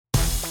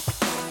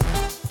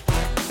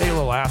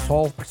Hello,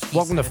 asshole.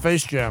 Welcome to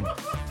Face Jam,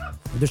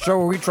 the show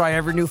where we try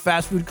every new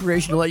fast food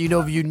creation to let you know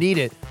if you need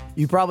it.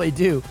 You probably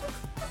do.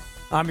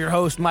 I'm your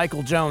host,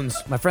 Michael Jones.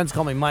 My friends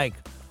call me Mike.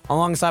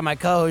 Alongside my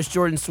co-host,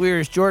 Jordan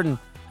Swears. Jordan,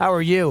 how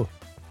are you?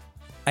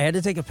 I had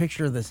to take a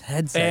picture of this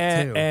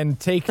headset, too. And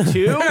take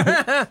two?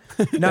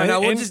 No,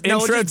 we'll just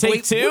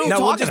take two? No,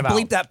 we'll just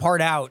bleep that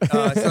part out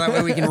so that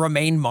way we can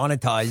remain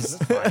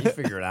monetized. You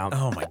figure it out.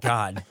 Oh, my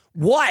God.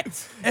 What?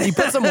 You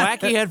put some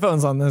wacky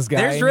headphones on this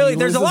guy.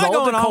 There's a lot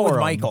going on with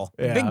Michael.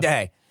 Yeah. Big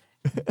day.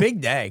 Big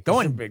day.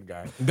 Going big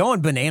guy.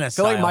 Going banana I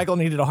feel style. like Michael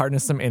needed to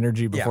harness some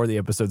energy before the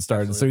episode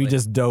started, so he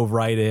just dove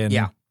right in.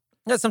 Yeah.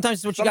 Sometimes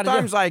it's what you got to do.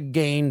 Sometimes I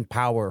gain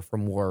power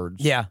from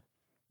words. Yeah.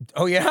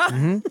 Oh, yeah?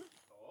 Mm-hmm.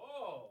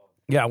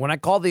 Yeah, when I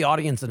called the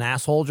audience an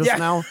asshole just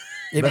now,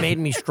 it made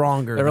me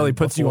stronger. That really than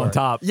puts you before. on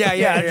top. Yeah.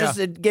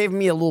 It gave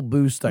me a little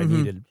boost I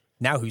needed.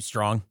 Now who's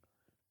strong?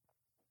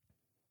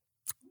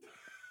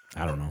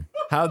 I don't know.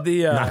 How'd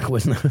the... Not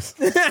Quiznos.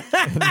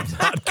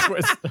 not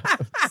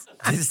Quiznos.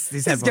 This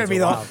is going to be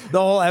the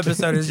whole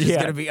episode is just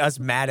going to be us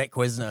mad at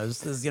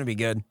Quiznos. This is going to be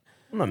good.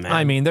 I'm a man.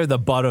 I mean, they're the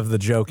butt of the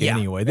joke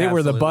anyway. They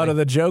were the butt absolutely. of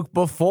the joke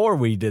before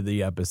we did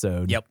the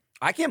episode. Yep.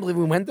 I can't believe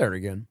we went there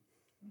again.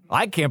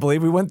 I can't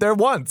believe we went there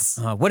once.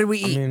 What did we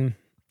eat?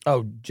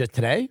 Just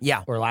today?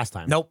 Yeah. Or last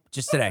time? Nope,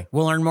 just today.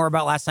 We'll learn more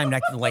about last time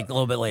next, like a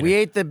little bit later. We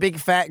ate the big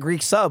fat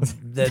Greek sub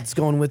that's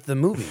going with the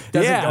movie.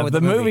 Doesn't Yeah, go with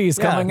the the movie. movie is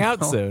Yeah. coming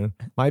out soon.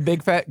 My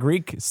Big Fat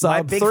Greek Sub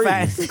My big 3.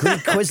 fat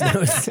Greek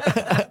Quiznos.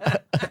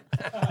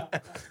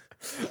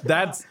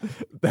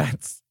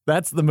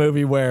 That's the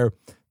movie where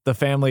the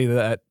family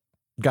that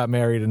got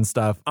married and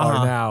stuff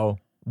are now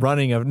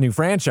running a new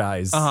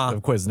franchise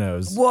of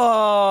Quiznos.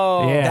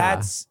 Whoa.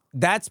 Yeah.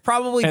 That's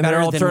probably And they're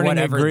better all than turning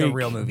whatever to Greek. the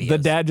real movie The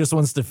is. dad just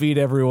wants to feed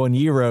everyone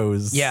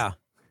gyros. Yeah.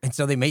 And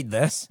so they made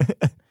this.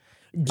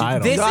 I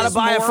don't This know. Gotta is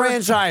buy a more-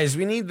 franchise.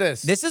 We need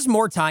this. This is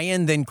more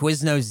tie-in than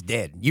Quiznos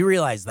did. You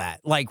realize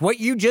that. Like,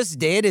 what you just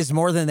did is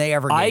more than they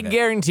ever gave I it.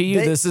 guarantee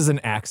you this is an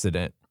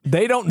accident.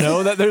 They don't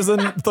know that there's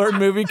a third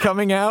movie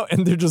coming out,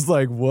 and they're just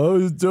like,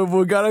 whoa,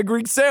 we got a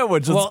Greek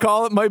sandwich. Let's Well,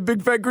 call it My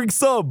Big Fat Greek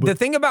Sub. The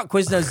thing about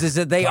Quiznos is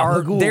that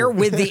they're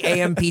with the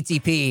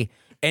AMPTP,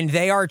 and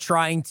they are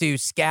trying to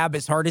scab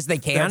as hard as they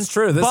can. That's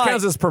true. This But-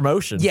 counts as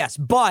promotion. Yes,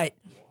 but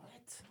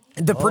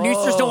the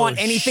producers don't want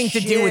anything to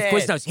do with shit.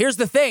 Quiznos. Here's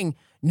the thing.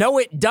 No,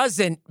 it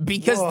doesn't,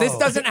 because this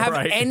doesn't have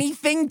Right.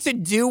 anything to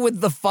do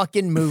with the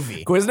fucking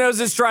movie. Quiznos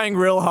is trying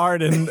real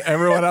hard, and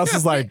everyone else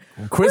is like,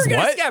 Quiz We're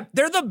gonna what? scab.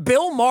 They're the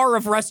Bill Maher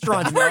of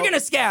restaurants. We're gonna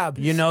scab.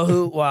 You know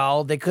who?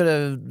 Well, they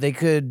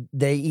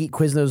eat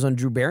Quiznos on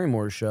Drew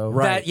Barrymore's show.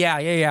 Right. Yeah.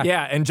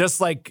 Yeah, and just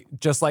like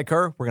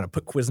her, we're gonna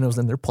put Quiznos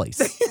in their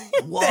place.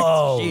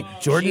 Whoa.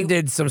 Jordan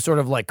did some sort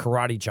of like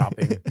karate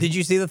chopping. Did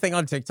you see the thing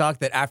on TikTok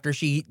that after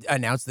she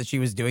announced that she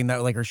was doing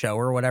that, like her show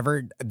or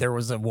whatever, there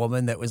was a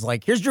woman that was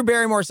like, here's Drew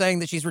Barrymore saying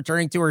that she's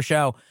returning to her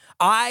show.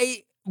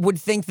 I would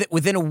think that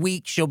within a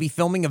week she'll be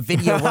filming a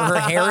video where her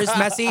hair is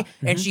messy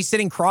and she's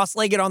sitting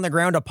cross-legged on the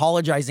ground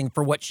apologizing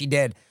for what she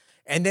did.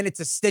 And then it's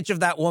a stitch of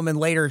that woman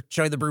later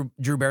showing the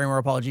Drew Barrymore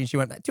apology, and she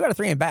went, 2 out of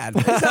 3 ain't bad.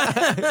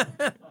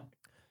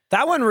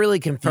 That one really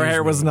confused Her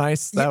hair me. was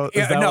nice.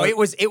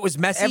 It was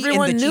messy.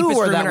 Everyone in the knew cheapest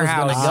where room that in her was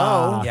going to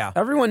house. go. Yeah.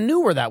 Everyone knew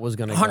where that was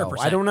going to go. 100%.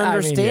 I don't I mean,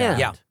 understand.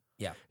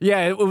 Yeah.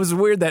 Yeah, it was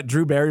weird that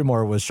Drew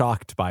Barrymore was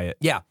shocked by it.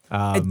 Yeah.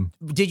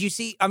 Did you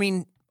see, I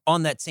mean,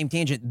 on that same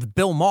tangent,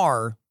 Bill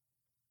Maher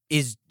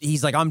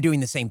he's like, I'm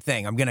doing the same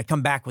thing. I'm going to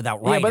come back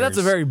without writers. Yeah, but that's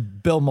a very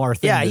Bill Maher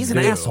thing. Yeah, to he's an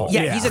do. asshole.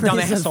 Yeah, he's a dumb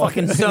He's a asshole.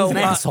 fucking- So, he's an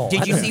asshole.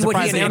 did you see what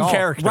he Surprising announced?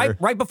 character.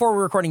 Right before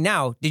we're recording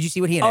now, did you see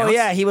what he Oh, announced?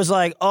 yeah. He was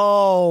like, I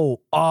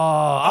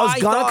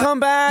was going to come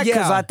back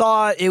because Yeah. I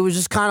thought it was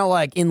just kind of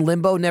like in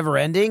limbo, never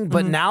ending.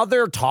 But now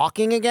they're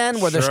talking again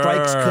where the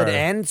strikes Sure. could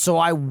end. So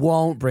I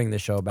won't bring the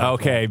show back.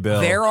 Okay, Bill.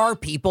 There are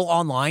people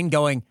online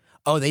going,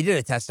 oh, they did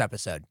a test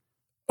episode.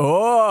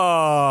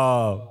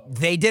 Oh.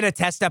 They did a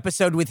test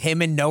episode with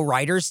him and no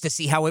writers to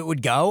see how it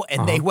would go,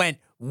 and they went,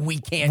 we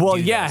can't Well,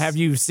 do yeah. this. Have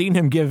you seen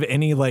him give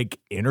any like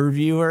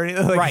interview or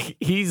anything? Like, Right.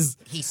 He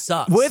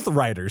sucks. with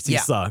writers. He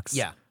Yeah. sucks.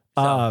 Yeah.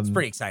 So it's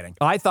pretty exciting.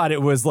 I thought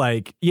it was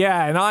like,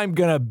 yeah, and I'm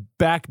gonna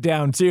back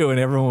down too, and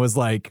everyone was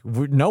like,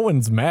 "No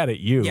one's mad at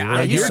you. Yeah,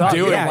 Like, you you're suck.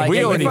 doing. Yeah, we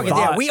yeah, already fucking-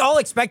 thought. yeah, we all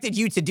expected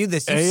you to do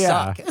this. You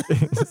yeah, suck.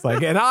 it's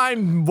like, and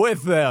I'm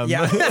with them.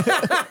 Yeah.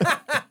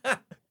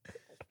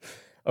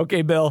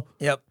 Okay, Bill.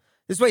 Yep.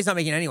 This way, it's not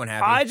making anyone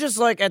happy. I just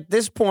like at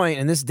this point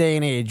in this day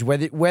and age,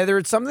 whether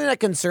it's something that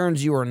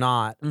concerns you or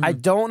not, I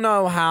don't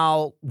know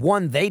how,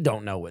 one, they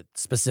don't know it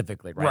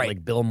specifically, right? Right.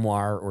 Like Bill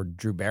Maher or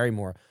Drew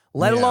Barrymore,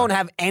 let alone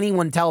have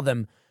anyone tell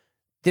them,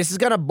 this is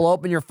going to blow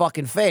up in your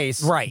fucking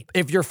face. Right.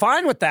 If you're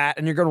fine with that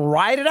and you're going to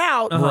ride it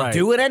out, Right.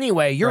 do it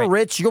anyway. You're Right.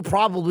 rich. You'll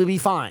probably be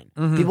fine.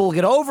 People will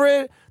get over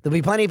it. There'll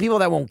be plenty of people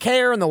that won't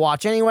care and they'll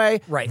watch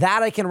anyway. Right.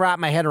 That I can wrap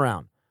my head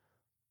around.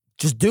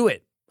 Just do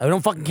it. I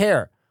don't fucking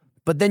care.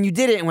 But then you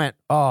did it and went,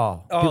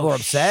 people are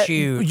upset.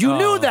 shoot. You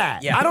knew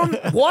that. yeah. I don't,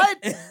 what?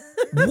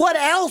 What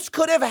else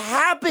could have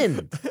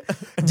happened?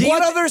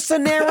 What other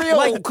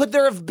scenario could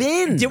there have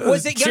been?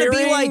 Was it going to be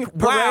Cheering, like,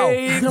 wow?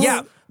 parades.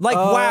 Yeah. Like,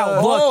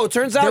 wow, look.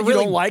 Turns out they're you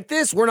really- don't like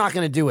this? We're not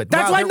going to do it.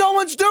 That's Wow, why they're no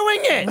one's doing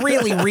it.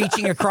 Really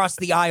reaching across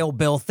the aisle,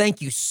 Bill.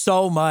 Thank you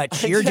so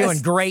much. You're doing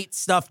great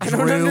stuff, Drew.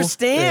 I don't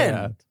understand.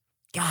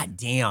 Yeah. God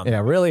damn. Yeah,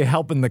 really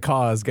helping the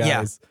cause, Yeah.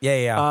 guys.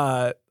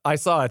 Yeah. I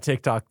saw a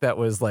TikTok that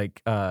was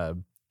like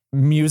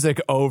music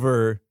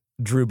over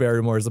Drew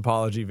Barrymore's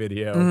apology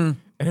video, Mm-hmm.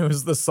 and it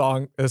was a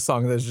song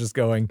that's just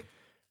going,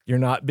 "You're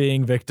not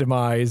being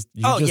victimized.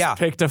 You just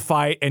picked a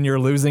fight, and you're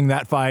losing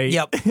that fight."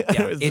 Yep. it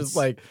Yeah, was it's- just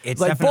like, it's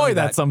boy, definitely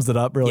that that. sums it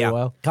up really Yeah.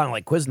 well. Kind of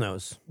like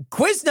Quiznos.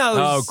 Quiznos.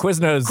 Oh,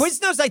 Quiznos.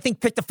 Quiznos, I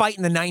think, picked a fight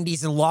in the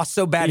 90s and lost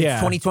so bad Yeah. in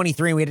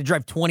 2023, and we had to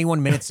drive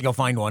 21 minutes to go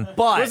find one.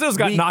 But Quiznos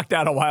got knocked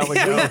out a while ago.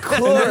 We And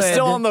could. they're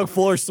still on the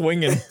floor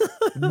swinging.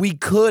 we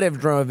could have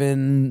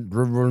driven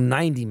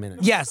 90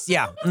 minutes. Yes,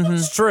 yeah. Mhm.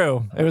 It's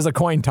true. It was a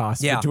coin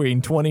toss Yeah.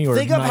 between 20 or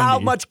Think of 90. how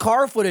much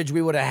car footage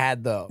we would have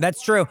had, though.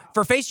 That's true.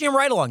 For Face Jam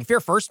Ride Along, if you're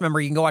a first member,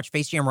 you can go watch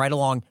Face Jam Ride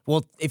Along.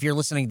 Well, if you're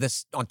listening to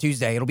this on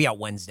Tuesday, it'll be out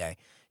Wednesday.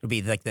 It'll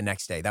be like the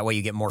next day. That way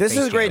you get more This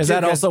Face is great, Jam. Is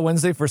that also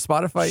Wednesday for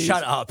Spotify?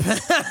 Shut up.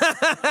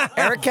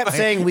 Eric kept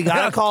saying we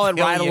gotta call it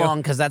Kill ride you.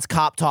 along because that's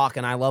cop talk,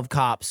 and I love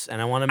cops,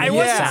 and I want to make I it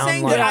wasn't sound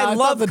saying like that I I love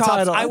thought the cops.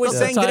 title- I was the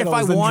saying that if title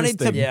I was wanted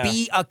to interesting.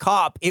 be a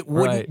cop, it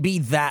wouldn't Right. be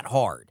that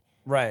hard.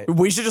 right.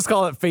 We should just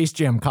call it Face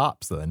Jam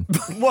Cops then.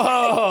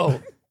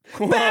 Whoa,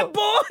 Bad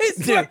boys.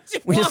 dude, what you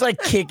we just want?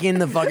 like kick in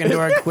the fucking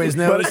door at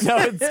Quiznos. But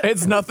no,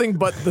 it's nothing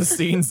but the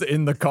scenes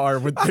in the car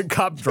with the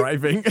cop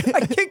driving.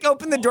 I kick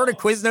open the door to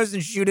Quiznos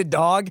and shoot a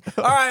dog.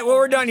 All right, well,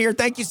 we're done here.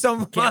 Thank you so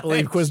much. Can't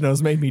believe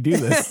Quiznos made me do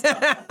this.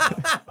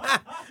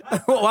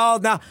 Well,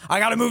 now I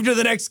got to move to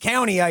the next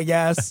county, I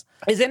guess.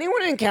 Is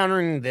anyone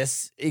encountering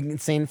this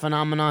insane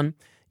phenomenon?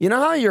 You know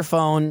how your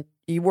phone,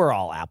 we're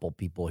all Apple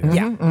people here.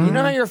 Yeah. You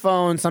know how your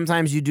phone,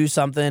 sometimes you do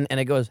something and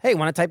it goes, hey,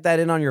 want to type that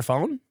in on your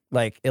phone?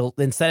 Like, it'll,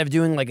 instead of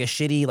doing like a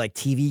shitty like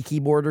TV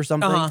keyboard or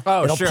something,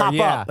 Oh, it'll sure, pop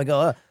yeah. up. I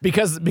go,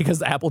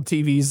 because Apple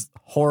TV's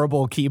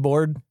horrible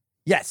keyboard.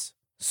 yes.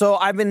 So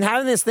I've been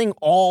having this thing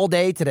all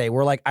day today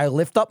where like I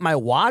lift up my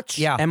watch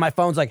and my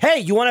phone's like, hey,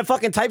 you want to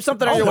fucking type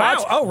something on your wow.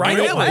 watch? Oh, right And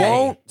it away.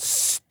 won't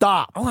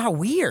stop. Oh, how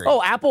weird.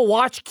 Oh, Apple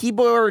Watch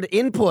keyboard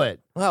input.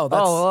 Wow,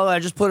 that's- well, I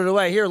just put it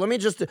away. Here, let me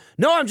just.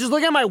 No, I'm just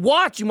looking at my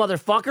watch, you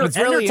motherfucker. It's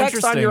Enter really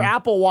text on your interesting.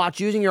 Apple Watch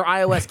using your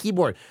iOS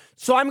keyboard.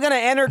 So I'm gonna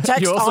enter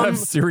text You also on have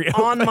Siri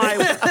on open. my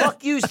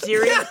fuck you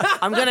Siri.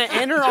 I'm gonna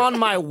enter on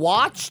my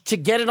watch to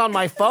get it on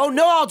my phone.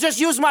 No, I'll just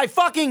use my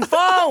fucking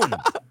phone.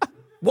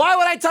 Why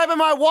would I type in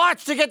my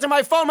watch to get to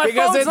my phone? My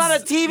phone's not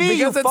a TV. Because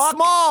you it's fuck.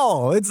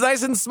 small. It's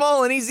nice and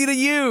small and easy to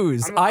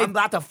use. I'm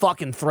about to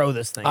fucking throw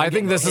this thing. I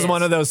think this is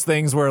one of those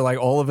things where, like,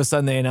 all of a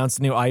sudden they announced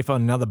a new iPhone,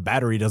 and now the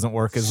battery doesn't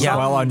work as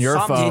well on your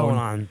Something's phone. going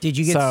on. Did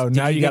you get? So did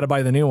now you got to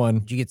buy the new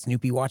one. Did you get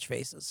Snoopy watch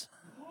faces?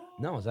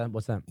 No, is that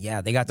what's that?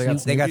 Yeah, they got They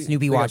got Snoopy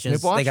Snoopy watches.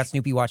 Snoop watch? They got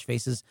Snoopy watch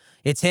faces.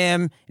 It's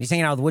him. And he's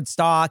hanging out with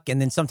Woodstock,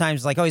 and then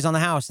sometimes like, oh, he's on the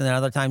house, and then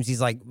other times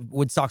he's like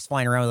Woodstock's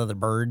flying around with other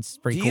birds.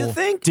 Pretty Do cool. you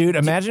think? Dude,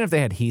 imagine if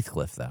they had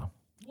Heathcliff, though.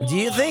 Do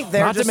you think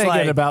they're Not to just make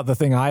like, it about the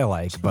thing I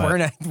like, but.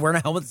 wearing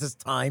a helmet this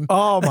time.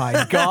 Oh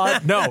my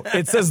God. No,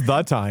 it says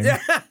the time.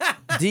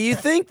 Do you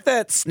think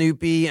that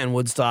Snoopy and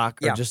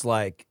Woodstock are Yeah. just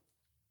like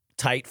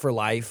tight for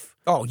life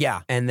Oh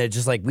yeah. and they're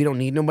just like, we don't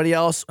need nobody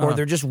else? Or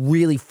they're just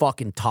really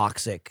fucking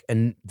toxic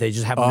and they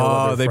just have no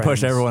other Oh, they push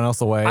friends? everyone else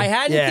away. I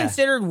hadn't Yeah.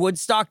 considered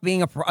Woodstock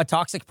being a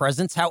toxic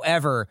presence.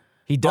 However,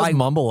 he does I-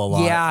 mumble a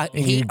lot. Yeah,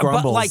 he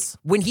grumbles. But like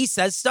when he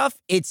says stuff,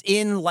 it's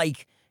in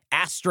like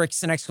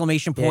asterisks and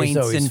exclamation Yeah, he's points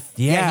always- and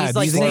yeah, he's do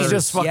like you think he's slurs.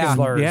 just fucking yeah.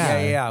 slurs?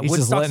 Yeah. He's just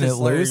Woodstock's letting his it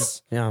slurs.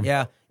 loose.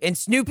 Yeah. And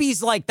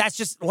Snoopy's like that's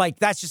just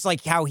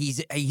like how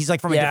he's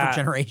like from a Yeah. different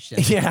generation.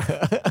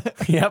 Yeah.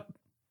 Yep.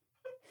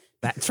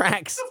 That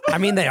tracks. I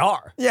mean, they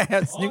are.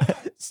 Yeah,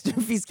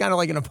 Snoopy's kind of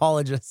like an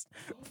apologist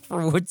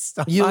for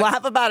Woodstock. You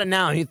laugh about it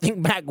now and you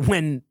think back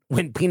when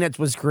Peanuts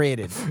was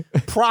created,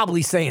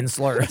 probably saying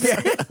slurs.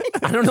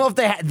 I don't know if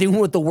they knew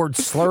what the word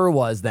slur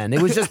was then.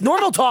 It was just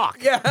normal talk.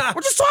 Yeah.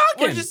 We're just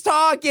talking. We're just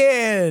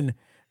talking.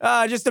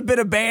 Just a bit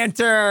of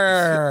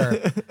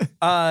banter.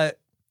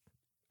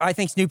 I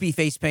think Snoopy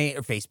face plate.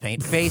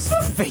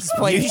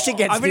 You should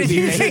get I'm gonna Snoopy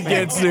do- face paint.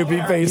 Get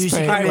Snoopy face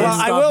paint. All right, man. well,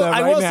 I Stop will. that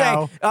I right will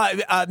now.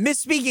 say,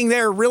 misspeaking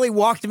there really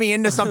walked me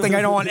into something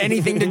I don't want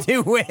anything to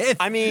do with.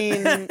 I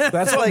mean,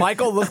 That's what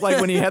Michael looked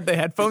like when he had the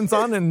headphones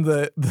on and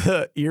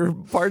the ear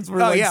parts were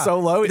like yeah.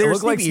 so low. It They're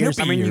looked like Snoopy ears.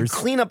 Snoopy I mean, you ears.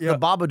 clean up the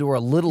Babadour a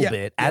little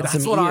bit, add That's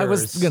some what I ears.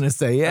 was gonna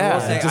say. I Yeah,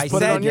 will say, just I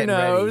put it said on your getting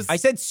ready. nose. I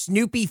said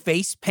Snoopy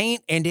face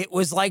paint, and it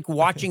was like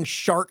watching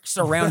sharks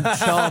around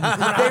chum.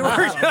 They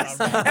were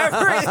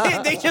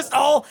just they just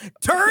all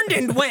turned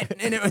and went,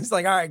 and it was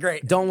like, all right,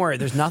 great. Don't worry,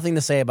 there's nothing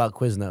to say about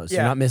Quiznos. You're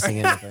Yeah. not missing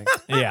anything.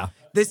 yeah.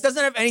 This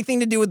doesn't have anything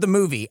to do with the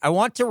movie. I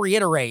want to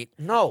reiterate,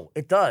 No,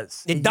 it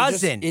does. It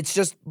doesn't. It's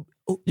just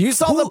You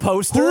saw the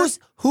poster?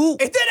 who.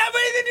 it didn't have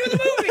anything to do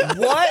with the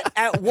movie. What?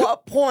 At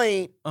what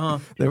point?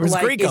 There was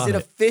like, Greek is on it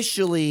it.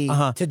 officially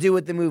to do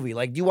with the movie?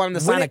 Like, do you want him to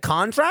sign a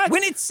contract?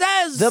 When it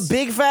says The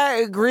Big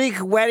Fat Greek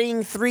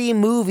Wedding 3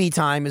 movie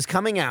time is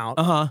coming out.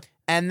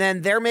 And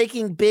then they're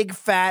making big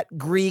fat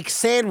Greek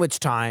sandwich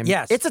time.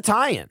 Yes. It's a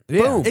tie-in.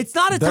 Yeah. Boom. It's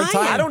not a They're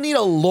tie-in. I don't need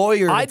a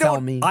lawyer to tell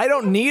me. I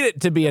don't need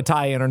it to be a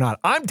tie-in or not.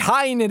 I'm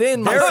tying it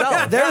in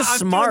myself. They're I'm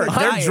smart.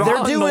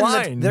 doing the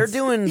tie-in. They're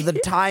doing the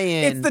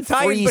tie-in. It's the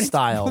tie-in, but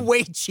freestyle. it's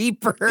way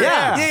cheaper.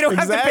 Yeah, They don't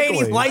have to pay any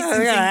exactly. licensing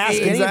They're gonna ask fees.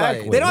 anybody.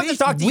 Exactly. They don't have to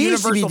talk to We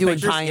Universal should be doing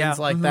Pictures. tie-ins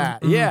like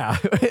that. Yeah,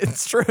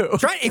 it's true.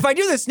 If I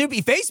do the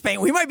Snoopy face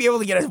paint, we might be able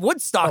to get a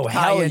Woodstock Oh,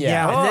 hell tie-in.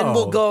 yeah. And then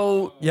we'll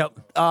go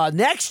Yep.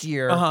 next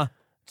year Uh-huh.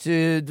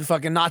 to the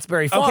fucking Knott's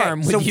Berry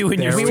Farm so with you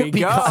and your there we Snoopy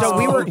go.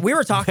 costume. So we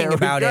were talking There we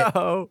about it.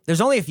 go.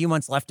 There's only a few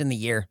months left in the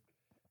year.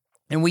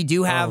 And we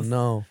do have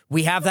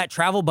we have that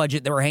travel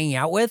budget that we're hanging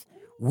out with.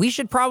 We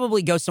should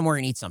probably go somewhere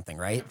and eat something,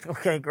 right?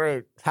 Okay,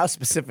 great. How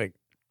specific?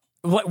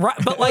 But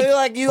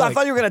Like you, I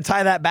thought you were going to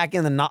tie that back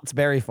in the Knott's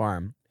Berry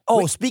Farm.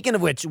 Oh, speaking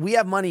of which, we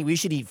have money. We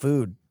should eat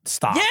food.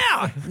 Stop.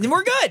 yeah,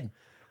 we're good.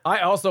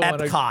 I also want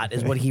to. Epcot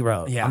is what he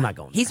wrote. Yeah, I'm not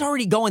going. He's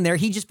already going there.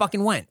 He just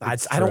fucking went. I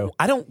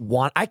don't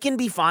want. I can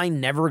be fine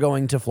never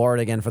going to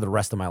Florida again for the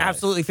rest of my life.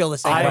 Absolutely feel the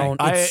same I way.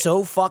 don't. It's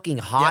so fucking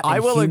hot. I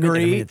and will humid. I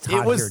mean, agree. it's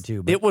hot It was here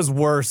too. But it was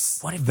worse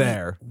What if we-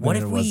 there. what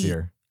than if it was we-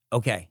 here?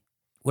 Okay.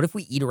 What if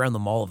we eat around the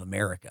Mall of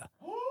America?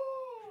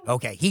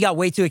 Okay, he got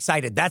way too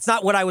excited. That's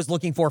not what I was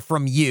looking for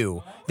from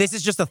you. This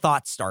is just a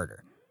thought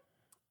starter.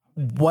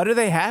 What do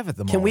they have at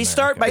the mall? Can we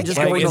start by just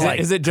going to like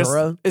is it just?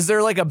 Dura? Is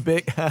there like a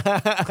big? I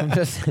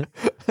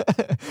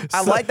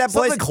like that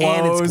place something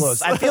and it's close.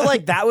 close. I feel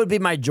like that would be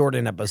my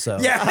Jordan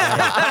episode. Yeah.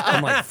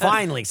 I'm like,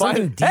 finally,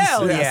 something decent.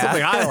 Hell yeah.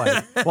 Something I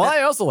like. Well,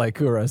 I also like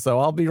Kura, so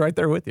I'll be right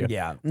there with you.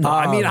 Yeah. No,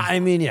 I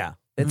mean, yeah.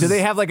 Do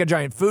they have like a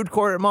giant food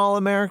court at Mall of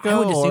America? I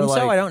would or, assume so.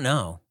 like, I don't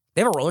know.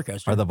 They have a roller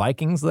coaster. Are the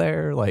Vikings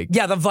there? Like,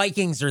 Yeah, the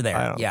Vikings are I there.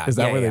 don't- Yeah, is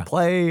that yeah, where yeah. they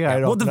play? I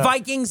don't Well, the know.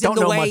 Vikings don't in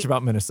the know way much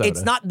about Minnesota.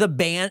 It's not the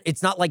band.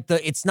 It's not like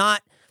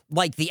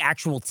the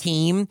actual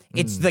team.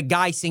 It's the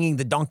guy singing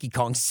the Donkey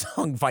Kong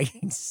song,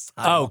 Vikings.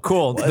 Oh,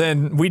 cool.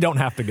 Then we don't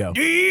have to go.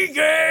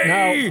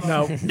 DK!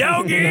 No,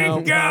 Donkey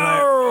no,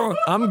 Kong!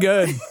 I'm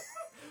good.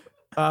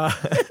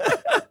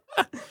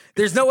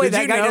 There's no way Did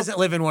that you guy know- doesn't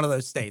live in one of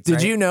those states. Did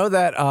right? you know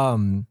that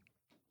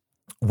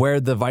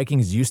where the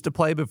Vikings used to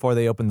play before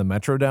they opened the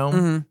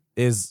Metrodome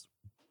is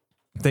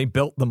they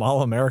built the Mall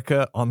of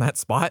America on that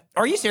spot?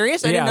 Are you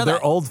serious? I didn't know their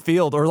that. old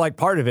field, or like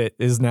part of it,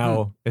 is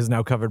now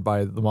covered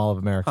by the Mall of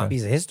America.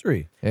 Piece of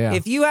history. Yeah.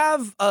 If you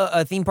have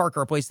a theme park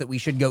or a place that we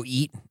should go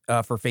eat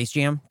for Face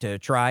Jam to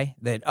try,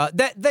 that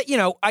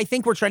I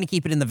think we're trying to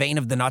keep it in the vein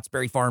of the Knott's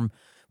Berry Farm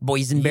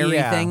boysenberry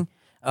Yeah. thing.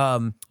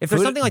 If there's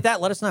Food- something like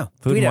that, let us know.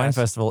 Food Tweet and Wine us.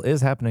 Festival is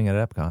happening at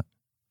Epcot.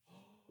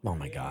 Oh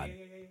my god.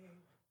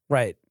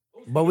 Right.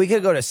 But we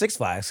could go to Six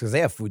Flags because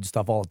they have food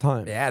stuff all the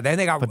time. Yeah, then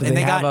they got. But do and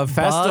they they have got a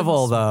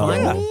festival, Bugs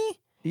though? Bunny?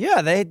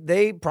 Yeah,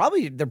 they're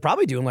probably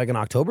doing like an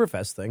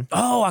Oktoberfest thing.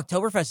 Oh,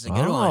 Oktoberfest is a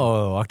good one.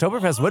 Oh,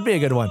 Oktoberfest would be a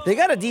good one. They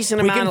got a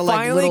decent We amount can of like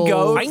finally little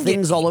go- I can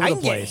things get, all over I the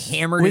can place. Get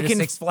hammered We at can-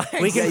 Six Flags.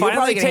 We can you'll probably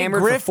finally get take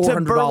hammered for Griff to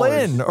 $400.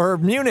 Berlin or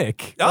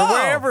Munich or Oh,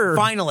 wherever.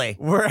 finally.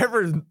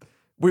 Wherever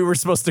we were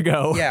supposed to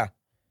go. Yeah.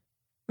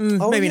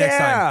 Oh, Maybe next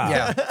time.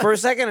 yeah. For a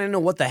second, I didn't know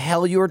what the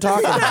hell you were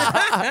talking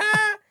about.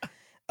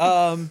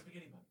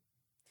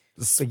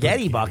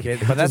 Spaghetti bucket,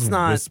 but that's Just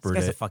not. This whispered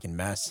guy's a it. fucking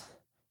mess.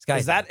 This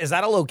guy Is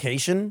that a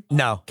location?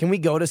 no. Can we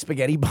go to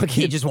Spaghetti Bucket?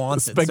 He just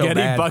wants it so Spaghetti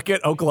bad.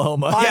 Bucket,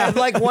 Oklahoma. I have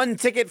like one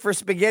ticket for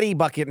Spaghetti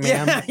Bucket,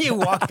 ma'am. Yeah, you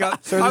walk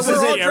up. So this we're is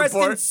all an dressed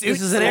in airport. suits.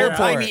 This is an at airport.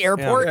 Miami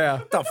airport. Yeah.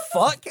 The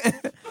fuck?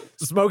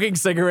 Smoking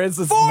cigarettes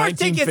since 4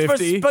 tickets for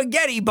 1950.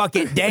 Spaghetti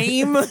Bucket,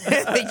 dame.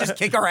 They just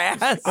kick our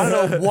ass. I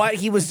don't know what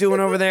he was doing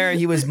over there.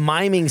 He was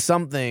miming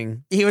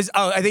something. He was.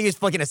 Oh, I think he was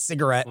flicking a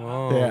cigarette.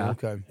 Oh, Yeah.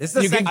 okay. This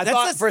is the I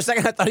thought for a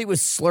second I thought he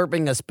was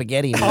slurping a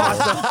spaghetti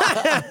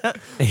noodle.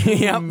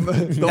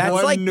 Yep. That's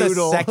one like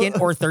noodle. the second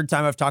or third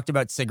time I've talked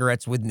about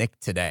cigarettes with Nick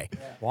today.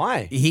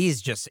 Why?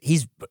 He's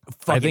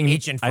fucking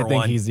itching for I think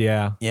one. he's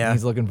Yeah.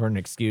 He's looking for an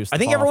excuse. I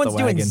think to fall off everyone's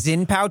the doing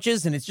wagon. Zyn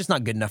pouches, and it's just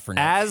not good enough for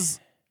Nick.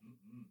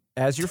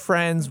 As your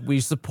friends, we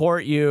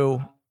support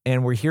you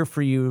and we're here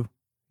for you.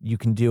 You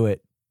can do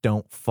it.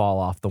 Don't fall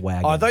off the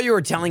wagon. Oh, I thought you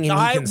were telling him he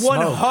I can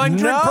smoke. 100%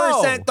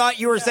 No. thought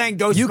you were saying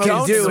go You smoke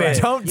can do cigarettes.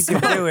 it. Don't You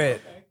can do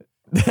it.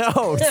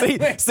 No,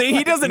 see,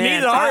 he doesn't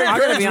Man, need our I'm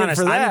gonna be encouragement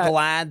honest. for that. I'm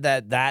glad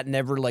that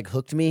never like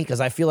hooked me because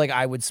I feel like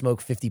I would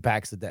smoke 50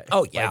 packs a day.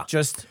 Oh, yeah. Like,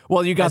 just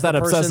Well, you got as that the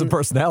obsessive person-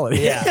 personality.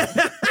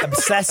 Yeah,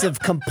 obsessive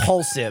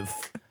compulsive.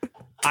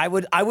 I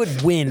would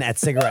win at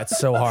cigarettes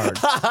so hard.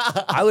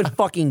 I would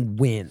fucking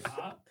win.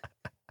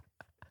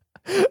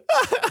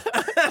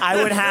 I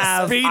would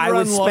have. Speed I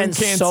would run lung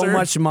spend so cancer.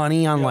 much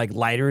money on like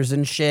lighters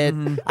and shit.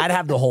 I'd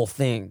have the whole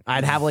thing.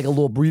 I'd have like a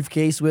little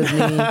briefcase with me.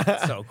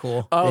 So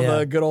cool. Oh, Yeah.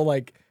 the good old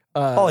like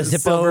Oh,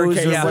 Zippos.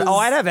 cases. Yeah. Oh,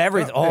 I'd have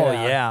everything. Oh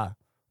Yeah. yeah.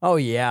 Oh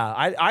yeah.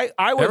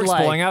 I would Eric's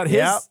like pulling out his.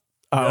 Yep.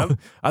 Oh,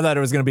 I thought it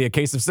was going to be a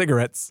case of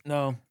cigarettes.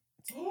 No.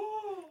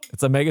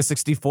 It's a Mega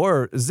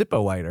 64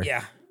 Zippo lighter.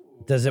 Yeah.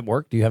 Does it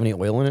work? Do you have any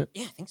oil in it?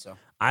 Yeah, I think so.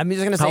 I'm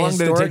just gonna How say long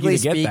did it take you historically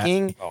to get that?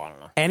 speaking, Oh, I don't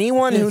know.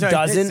 anyone who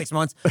doesn't 6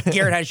 months.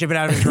 Garrett had to ship it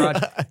out of his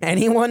garage.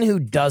 anyone who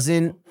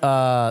doesn't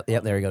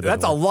yep, there you go.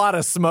 That's a lot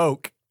of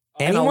smoke.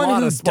 Anyone lot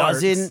who of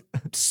sparks. doesn't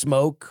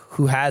smoke,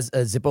 who has a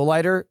Zippo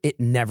lighter, it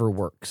never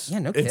works. Yeah,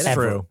 no kidding. It's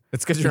true.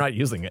 It's because you're not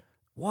using it.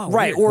 Wow,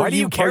 Right, weird. or Why do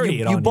you carry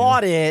it on you you?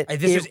 bought it.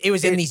 It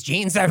was in these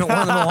jeans. I haven't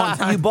worn them in a long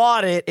time. You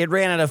bought it. It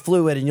ran out of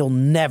fluid, and you'll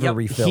never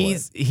refill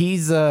it.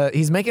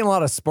 He's making a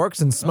lot of sparks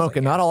and smoke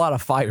and not a lot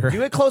of fire.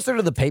 Do it closer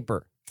to the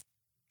paper.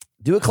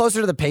 Do it closer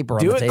to the paper.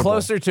 Do on the it table.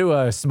 closer to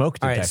a smoke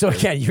All detector. right.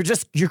 So again,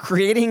 you're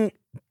creating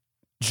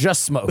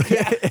just smoke,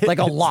 like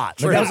a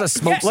lot. Like that was a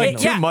smoke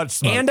signal. too much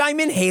smoke. And I'm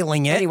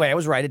inhaling it. Anyway, I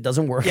was right. It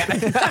doesn't work.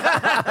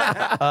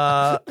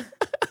 I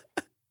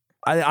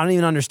don't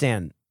even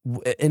understand.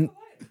 And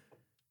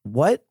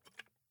what?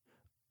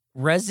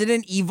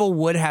 Resident Evil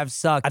would have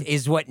sucked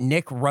is what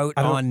Nick wrote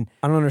on.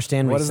 I don't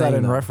understand what he's is that saying,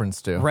 in though.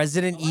 reference to?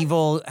 Resident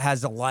Evil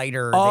has a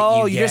lighter.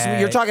 Oh, that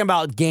you're talking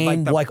about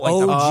game Like like, the-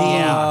 like the- OG.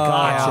 Yeah,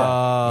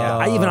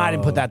 Gotcha. yeah. I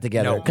didn't put that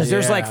together No, because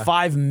there's like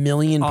 5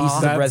 million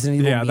pieces of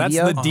Resident Evil media.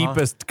 That's the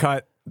deepest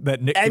cut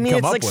that Nick I could mean, come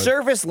it's up like with.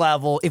 surface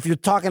level if you're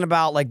talking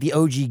about like the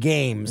OG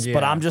games,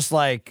 but Yeah. I'm just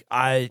like,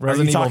 are you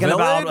Resident Evil talking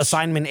about Village?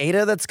 Assignment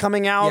Ada that's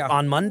coming out Yeah.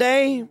 on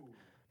Monday?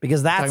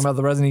 Because that's Talking about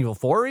the Resident Evil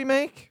 4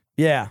 remake?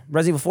 yeah,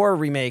 Resident Evil 4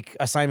 remake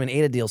Assignment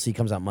Ada DLC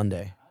comes out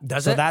Monday.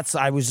 Does So it? that's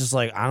I was just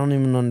like, I don't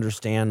even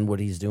understand what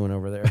he's doing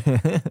over there. I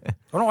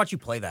want to watch you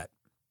play that.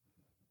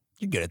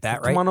 You're good at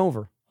that, right? Come on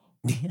over.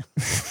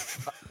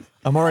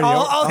 I'm already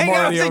I'll I'm hang out.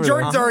 already Say over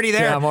Jordan's there. already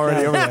there. Yeah, I'm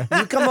already over there.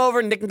 You come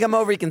over, Nick can come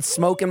over, he can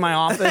smoke in my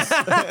office.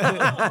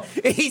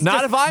 He's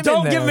Not if I'm in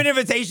Don't give there. him an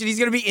invitation. He's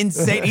going to be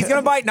insane. He's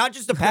going to buy not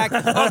just a pack,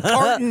 a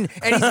carton,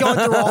 and he's going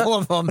through all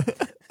of them.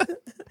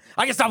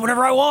 I can stop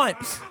whenever I want.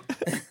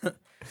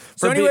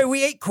 So anyway,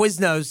 we ate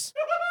Quiznos.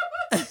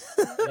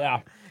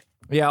 Yeah.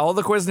 Yeah, all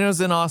the Quiznos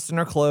in Austin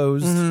are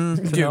closed.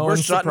 Dude, we're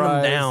shutting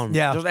them down.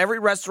 Yeah. There's every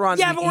restaurant.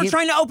 Yeah, but we're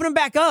trying to open them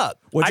back up.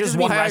 Which I is just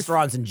mean why I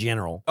restaurants in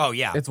general. Oh,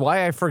 yeah. It's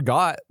why I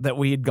forgot that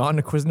we had gone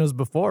to Quiznos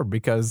before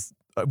because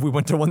we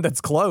went to one that's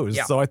closed.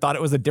 Yeah. So I thought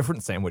it was a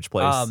different sandwich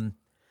place.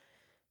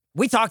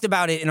 We talked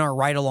about it in our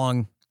ride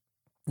along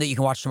that you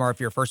can watch tomorrow if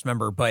you're a first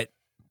member, but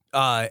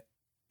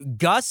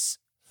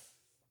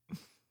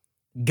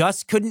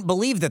Gus couldn't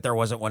believe that there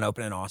wasn't one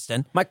open in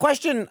Austin. My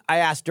question I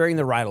asked during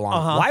the ride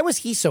along, why was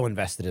he so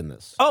invested in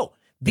this? Oh,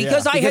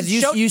 because I had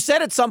Because you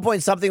said at some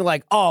point something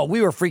like, "Oh,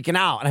 we were freaking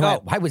out," and I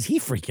went, "Why was he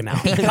freaking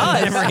out?" Because he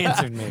never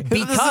answered me. this doesn't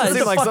because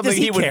seem like fuck something does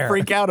he he would care?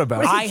 freak out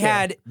about.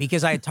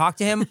 because I had talked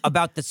to him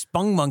about the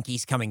Spung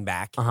Monkeys coming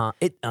back Uh-huh.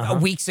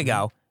 weeks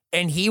ago,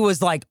 and he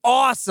was like,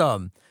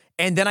 "Awesome."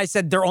 And then I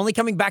said, "They're only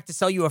coming back to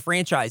sell you a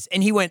franchise,"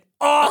 and he went,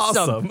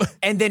 "Awesome!"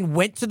 And then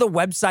went to the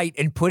website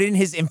and put in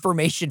his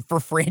information for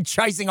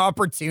franchising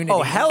opportunity.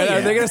 Oh, hell yeah.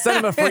 Are they going to send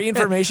him a free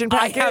information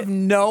I packet? have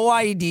no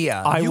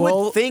idea. You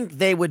would think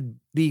they would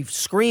be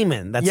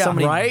screaming that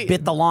somebody right?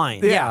 bit the line.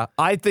 Yeah,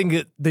 I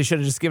think they should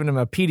have just given him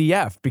a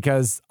PDF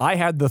because I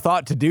had the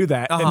thought to do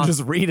that and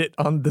just read it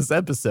on this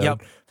episode.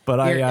 Yep.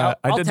 But Here, I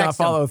I'll did not text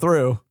him. follow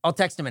through. I'll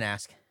text him and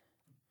ask.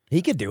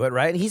 He could do it,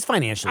 right? He's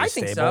financially I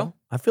think stable. so.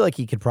 I feel like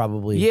he could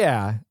probably.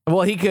 Yeah.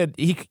 Well, he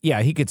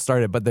could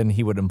start it, but then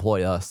he would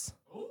employ us.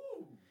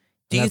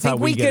 Do you That's think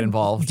how we get could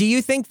involved. Do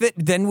you think that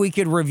then we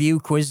could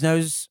review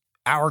Quiznos,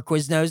 our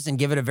Quiznos, and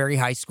give it a very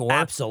high score?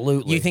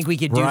 Absolutely. You think we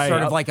could do Right.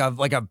 sort of like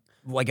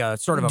a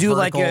sort of a do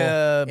like vertical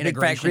a Big Fat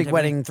integration Greek to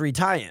Wedding 3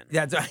 tie-in?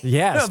 That's right.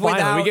 Yes,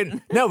 finally.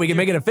 Without- We can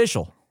make it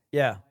official.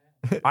 Yeah.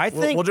 I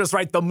think We'll just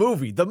write the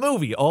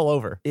movie all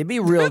over. it'd be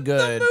real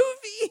good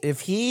movie. if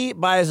he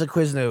buys a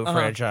Quizno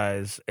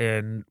franchise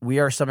and we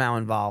are somehow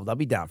involved. I'll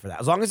be down for that,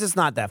 as long as it's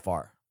not that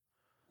far.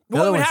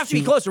 Well, it other would one's have to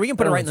be too- closer. We can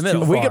put it right in the other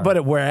one's middle. too We could far. put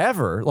it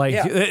wherever. Like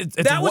Yeah. it's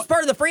That was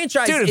part of the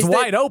franchise. dude. It's is that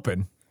wide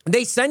open.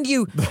 They send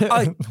you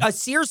a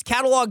Sears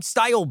catalog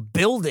style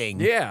building.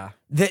 Yeah.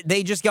 That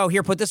they just go,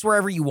 here, put this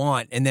wherever you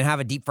want, and then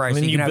have a deep fryer. I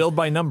mean, so you you can have, build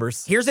by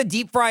numbers. here's a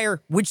deep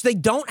fryer, which they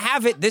don't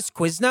have at this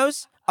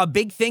Quiznos. A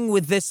big thing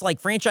with this like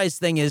franchise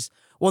thing is,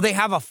 well, they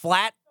have a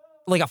flat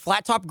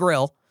top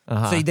grill,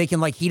 so they can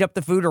like heat up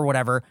the food or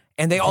whatever,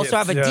 and they also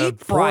have a deep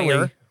fryer.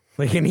 Poorly.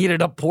 They can heat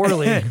it up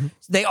poorly.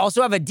 They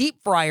also have a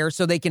deep fryer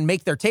so they can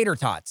make their tater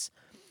tots.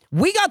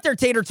 We got their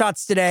tater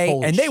tots today,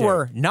 Holy and they shit.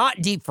 were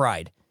not deep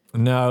fried.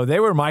 No, they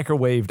were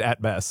microwaved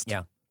at best.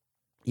 Yeah.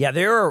 Yeah,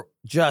 they're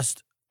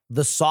just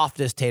the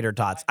softest tater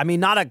tots. I mean,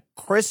 not a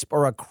crisp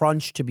or a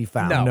crunch to be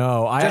found.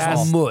 No, I just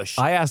asked, mush.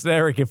 I asked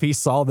Eric if he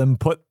saw them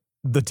put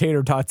the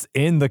tater tots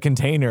in the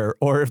container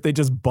or if they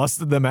just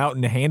busted them out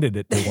and handed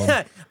it to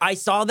him. I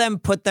saw them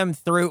put them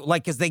through,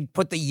 like, because they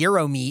put the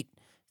Euro meat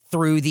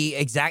through the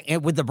exact,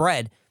 with the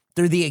bread,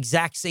 through the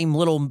exact same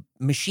little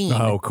machine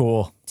Oh,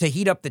 cool. to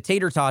heat up the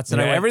tater tots. And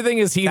Yeah, I went, everything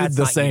is heated "That's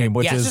the not same, heated."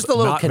 which Yeah, is it's just a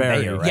little not conveyor,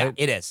 very, right? Yeah,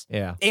 it is.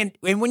 Yeah. And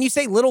when you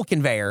say little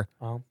conveyor,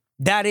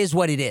 that is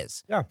what it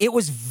is. Yeah. It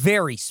was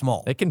very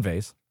small. It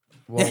conveys.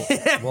 well,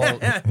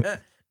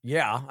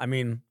 yeah. I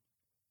mean,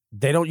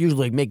 they don't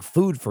usually make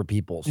food for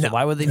people, so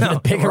why would they need a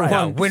bigger right.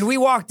 one? When we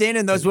walked in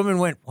and those women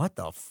went, what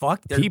the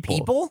fuck? They're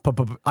people?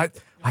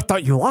 I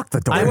thought you locked the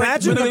door. I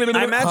imagine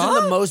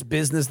the most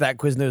business that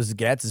Quiznos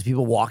gets is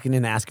people walking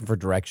in asking for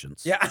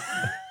directions. Yeah.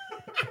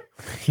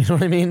 You know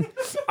what I mean?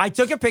 I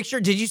took a picture.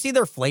 Did you see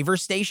their flavor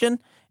station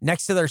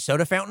next to their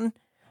soda fountain?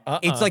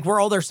 It's like where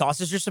all their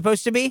sauces are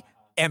supposed to be.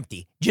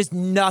 Empty. Just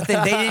nothing.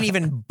 They didn't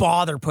even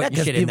bother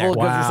putting shit in there.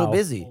 People are so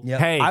busy.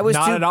 Hey, I was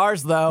not too- at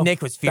ours though.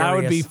 Nick was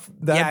furious.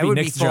 That'd be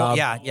Nick's job.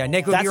 Yeah,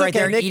 Nick would That's be right okay,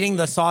 there Nick. eating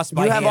the sauce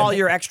by You have hand. all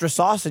your extra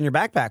sauce in your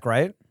backpack,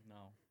 right?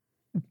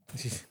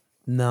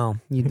 No,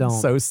 you don't.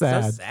 So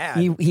sad. So sad.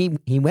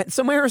 He went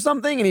somewhere or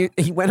something, and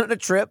he went on a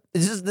trip.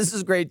 This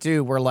is great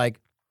too. Where like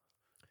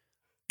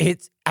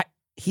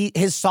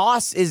his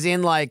sauce is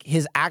in like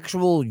his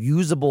actual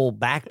usable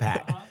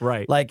backpack.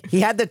 Right. Like he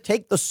had to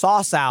take the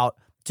sauce out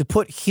to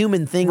put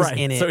human things Right,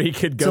 in it so he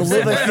could go to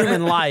live a somewhere.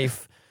 human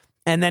life.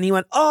 And then he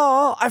went,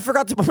 "Oh, I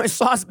forgot to put my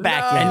sauce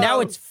back in." and now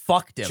it's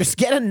fucked him. Just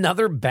get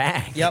another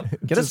bag.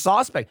 Yep. Get a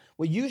sauce bag.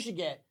 Well, you should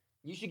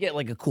get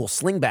like a cool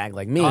sling bag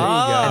like me. go.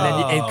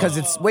 And then because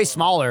it's way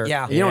smaller.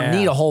 Yeah. You don't Yeah.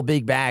 need a whole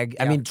big bag.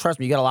 I mean, trust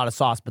me, you got a lot of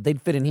sauce, but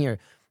they'd fit in here.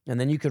 And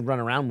then you could run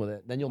around with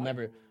it. Then you'll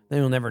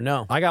never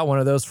know. I got one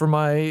of those for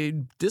my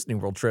Disney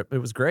World trip. It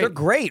was great. They're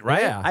great,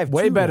 right? Yeah, I have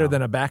way two better now.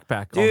 than a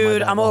backpack. on my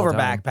Dude, back I'm all over the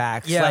time.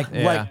 backpacks. Yeah.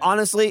 Like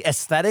honestly,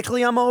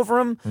 aesthetically, I'm over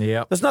them.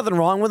 Yep. There's nothing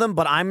wrong with them,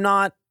 but I'm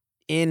not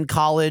in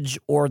college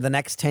or the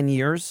next 10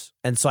 years.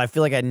 And so I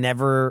feel like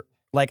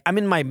I'm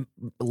in my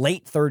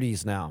late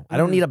 30s now. I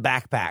don't need a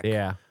backpack.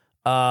 Yeah.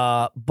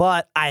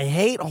 But I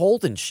hate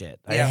holding shit.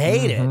 I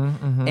hate it.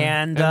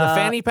 And the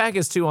fanny pack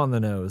is too on the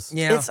nose.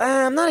 yeah. It's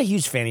I'm not a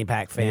huge fanny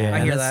pack fan. Yeah. I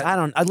hear It's-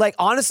 that. I like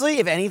honestly,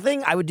 if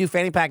anything, I would do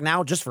fanny pack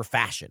now just for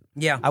fashion.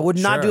 Yeah. I would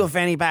not Sure. do a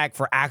fanny pack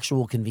for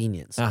actual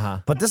convenience. Uh-huh.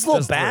 But this little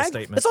Just for a bag,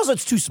 statement.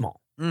 it's too small.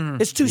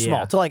 It's too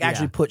small to like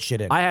actually put shit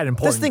in. I had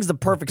important. This thing's the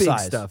perfect big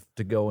size. stuff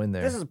to go in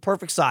there. This is a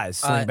perfect size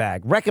sling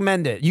bag.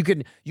 Recommend it. You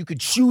could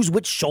choose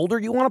which shoulder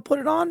you want to put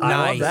it on. I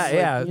love Nice. that.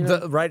 Yeah, Like, you know.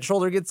 the right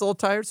shoulder gets a little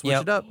tired. Switch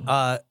Yep. it up.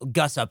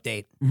 Gus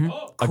update.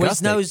 A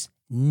Gus Quiznos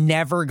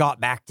never got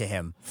back to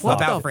him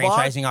about the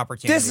franchising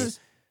opportunities. This is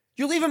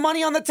you're leaving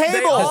money on the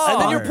table, are.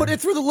 and then you're putting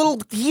it through the little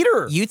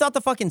heater. You thought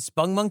the fucking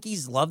Spung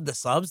Monkeys loved the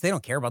subs? They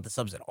don't care about the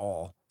subs at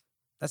all.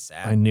 That's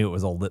sad. I knew it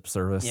was all lip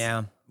service.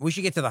 Yeah. We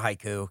should get to the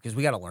haiku because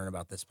we got to learn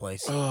about this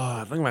place.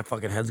 I think my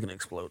fucking head's gonna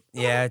explode.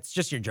 Yeah, it's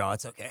just your jaw.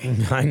 It's okay.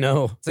 I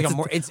know. It's like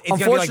it's gonna be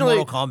like Unfortunately,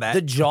 Mortal Kombat.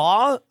 the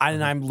jaw,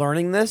 and I'm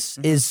learning this,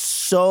 is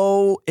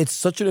it's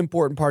such an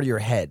important part of your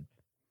head.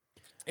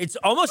 It's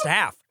almost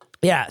half.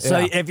 Yeah, so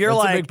Yeah, if you're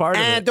that's a like, big part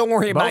of it. don't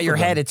worry Both about your of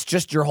them. head, it's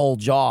just your whole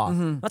jaw.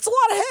 That's a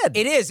lot of head.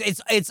 It is.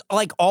 It's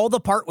like all the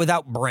part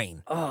without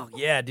brain. Oh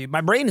yeah, dude, my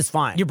brain is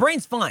fine. Your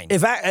brain's fine. In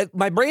fact,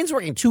 my brain's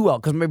working too well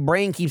because my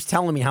brain keeps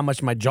telling me how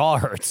much my jaw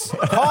hurts.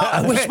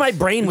 I wish my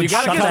brain would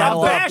shut gotta the cut hell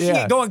off up. that- bashing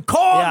yeah. it, going,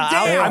 calm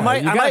Yeah, down. I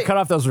might- you gotta cut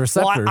off those Well,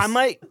 receptors. I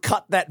might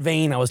cut that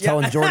vein I was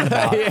telling Jordan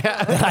about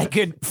that I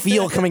could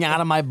feel coming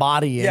out of my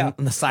body and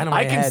on the side of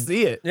my I head. can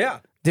see it. Yeah.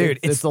 Dude,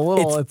 It's a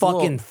little- it's it's a little-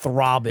 fucking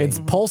throbbing. It's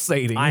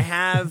pulsating. I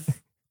have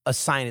a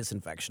sinus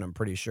infection, I'm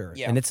pretty sure.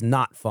 Yeah. And it's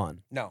not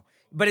fun. No.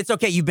 But it's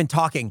okay. You've been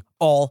talking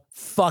all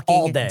fucking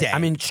All day. I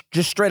mean,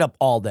 just straight up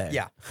all day.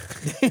 yeah.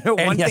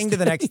 One yes. thing to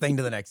the next thing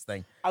to the next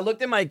thing. I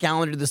looked at my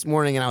calendar this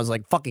morning and I was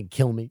like, fucking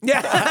kill me.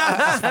 Yeah.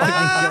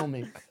 Fucking kill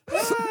me.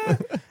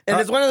 And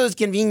it's one of those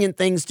convenient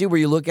things, too, where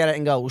you look at it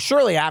and go, well,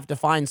 surely I have to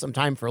find some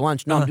time for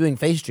lunch. No, I'm doing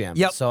Face Jam.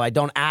 Yep. So I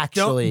don't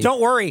actually. Don't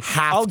worry.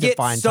 have I'll to get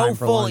find so time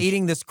for full lunch.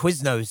 eating this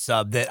Quiznos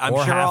sub that I'm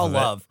Or sure half I'll of it.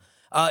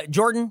 love.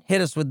 Jordan, hit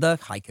us with the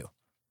haiku.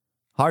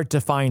 Hard to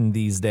find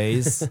these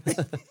days.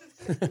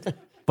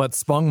 But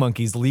Spung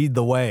Monkeys lead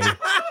the way.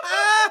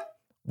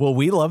 Will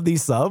we love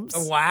these subs?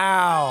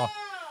 Wow.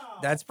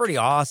 That's pretty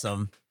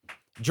awesome.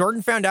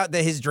 Jordan found out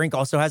that his drink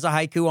also has a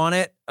haiku on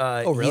it.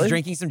 really? He's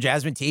drinking some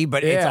jasmine tea,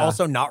 but it's Yeah.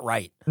 also not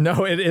right.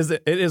 No, it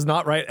is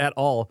not right at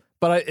all.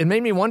 But it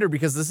made me wonder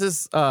because this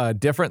is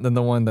different than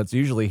the one that's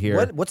usually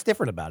here. What's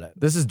different about it?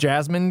 This is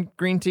jasmine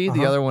green tea.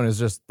 The other one is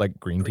just like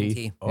green tea.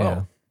 tea.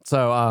 Yeah.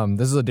 So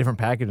this is a different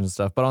package and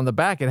stuff. But on the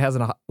back, it has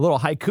a little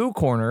haiku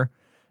corner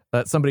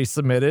that somebody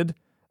submitted.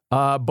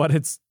 But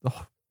it's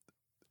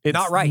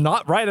Not right.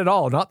 Not right at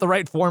all. Not the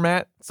right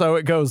format. So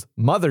it goes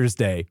Mother's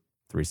Day,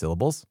 3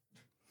 syllables.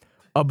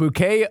 A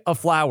bouquet of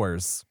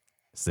flowers,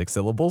 6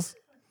 syllables.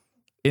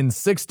 In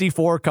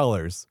 64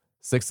 colors,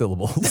 6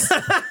 syllables.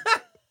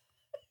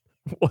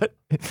 What?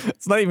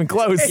 It's not even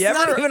close. It's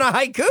not even a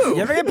haiku.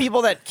 You ever get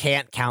people that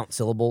can't count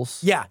syllables?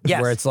 Yeah,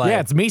 yes. Where it's like, Yeah,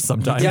 it's me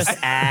sometimes. just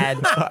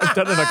add. I've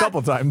done it a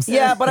couple times.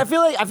 Yeah, but I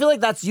feel like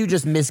that's you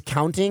just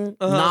miscounting,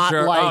 not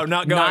Sure. like Oh,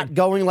 not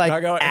going- like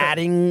not going-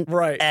 adding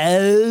Right.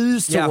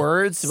 S's to Yeah.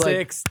 words. Like,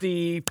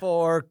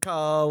 64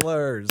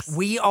 colors.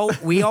 We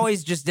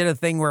always just did a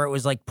thing where it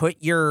was like put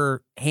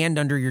your hand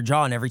under your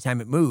jaw and every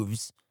time it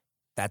moves,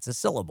 that's a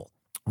syllable.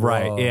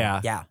 Right, Whoa. yeah.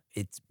 Yeah,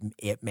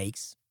 it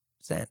makes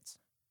sense.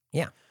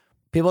 Yeah.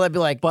 people that be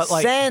like, But,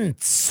 like-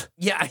 sense.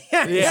 Yeah.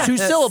 It's 2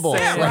 syllables.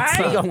 Yeah, Like,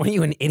 right? what are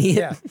you, an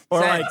idiot? Or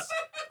Sense. like,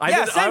 I Yeah,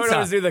 would sense.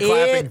 always do the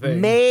clapping It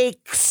thing.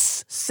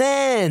 makes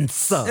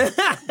sense.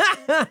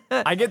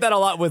 I get that a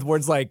lot with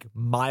words like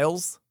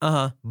miles.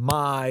 Uh-huh.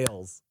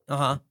 Miles.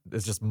 Uh-huh.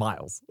 It's just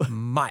miles.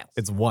 Miles.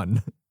 It's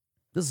 1.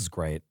 This is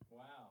great.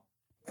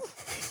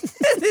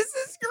 This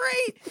is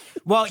great.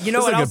 Well, you know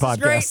This what is a else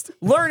good is podcast.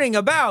 great? Learning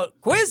about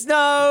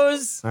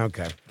Quiznos.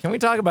 Okay. Can we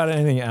talk about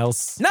anything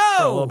else? No!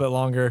 For a little bit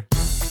longer.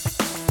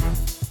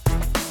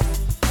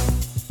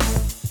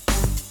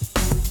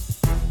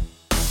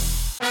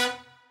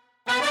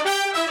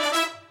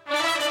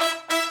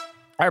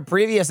 Our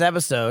previous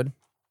episode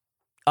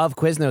of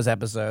Quiznos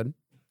episode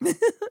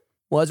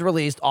was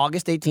released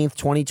August 18th,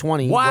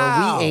 2020,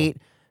 Wow. where we ate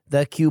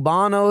the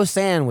Cubano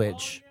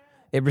sandwich.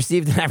 It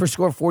received an average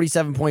score of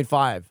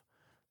 47.5.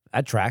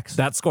 That tracks.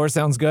 That score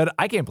sounds good.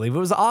 I can't believe it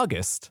was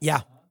August.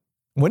 Yeah.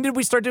 When did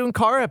we start doing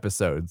car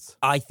episodes?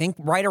 I think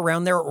right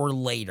around there or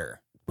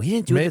later. We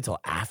didn't do it until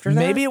after that?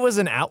 Maybe it was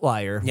an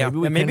outlier. Yeah.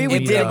 Maybe we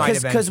It did might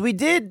have been. because we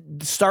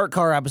did start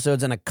car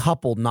episodes and a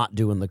couple not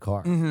doing the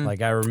car.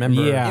 Like I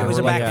remember, Yeah, It was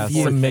a we were back like, and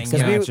forth some thing, mixed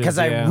yeah. matches, because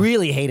I yeah.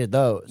 really hated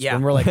those. Yeah.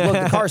 And we're like, look,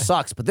 the car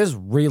sucks, but this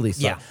really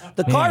sucks. Yeah.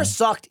 The car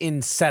sucked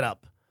in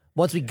setup.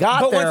 Once we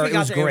got But there, once we it got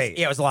was there, great.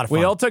 it was a lot of fun.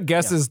 We all took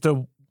guesses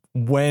to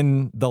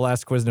when the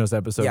last Quiznos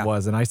episode Yeah.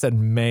 was, and I said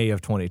May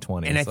of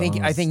 2020. and I so think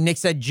it was- Nick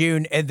said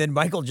June, and then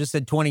Michael just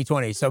said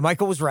 2020. So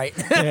Michael was right.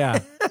 yeah.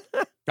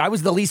 I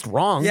was the least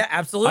wrong. Yeah,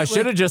 absolutely. I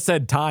should have just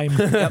said time.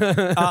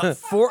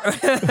 for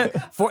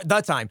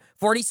the time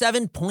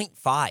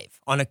 47.5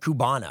 on a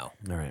Cubano.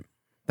 All right.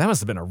 That must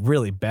have been a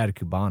really bad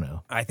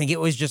Cubano. I think it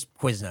was just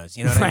Quiznos.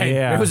 You know what I mean?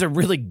 Yeah. It was a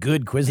really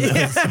good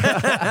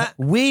Quiznos.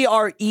 We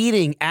are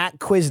eating at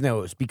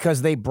Quiznos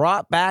because they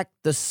brought back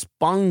the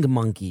Spung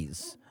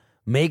Monkeys.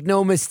 Make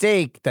no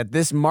mistake that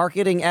this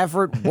marketing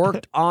effort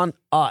worked on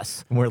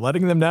us. We're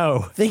letting them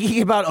know.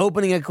 Thinking about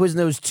opening a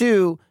Quiznos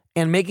 2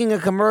 and making a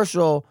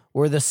commercial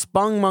where the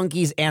Spung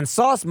Monkeys and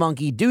Sauce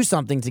Monkey do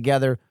something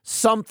together,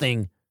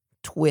 something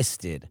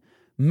twisted.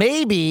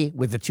 Maybe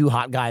with the two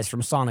hot guys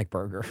from Sonic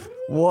Burger.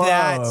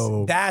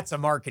 Whoa. That's a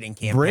marketing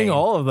campaign. Bring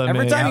all of them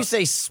Every in. time you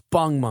say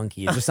Spung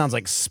Monkey, it just sounds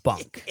like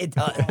spunk. It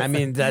does. I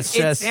mean, that's It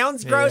just...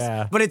 sounds gross,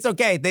 Yeah. but it's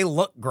okay. They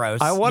look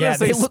gross. I want Yeah, to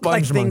say they look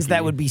like sponge things that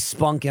monkey. would be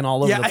spunking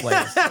all over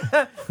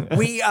the place.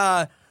 we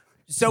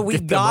so we Get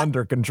them got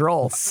under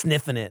control.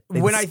 Sniffing it.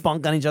 They When I-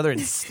 spunk on each other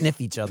and sniff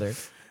each other.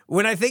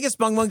 when I think of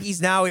Spunk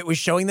Monkeys now, it was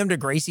showing them to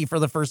Gracie for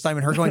the first time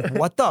and her going,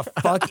 "What the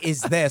fuck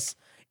is this?"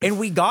 And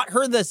we got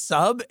her the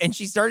sub and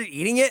she started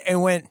eating it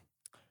and went, "I'm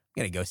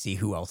gonna go see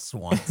who else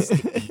wants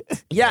to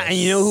eat." Yeah, and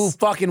you know who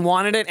fucking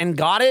wanted it and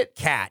got it?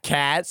 Cat.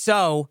 Cat.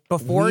 So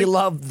before We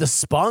love the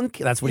spunk.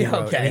 That's what he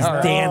wrote. Okay, And he's all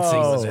right. dancing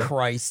with Jesus it.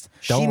 Christ.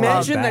 She Don't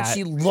mentioned love that that.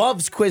 she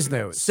loves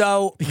Quiznos.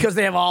 So because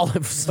they have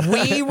olives.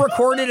 we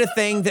recorded a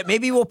thing that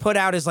maybe we'll put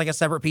out as like a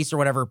separate piece or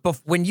whatever. But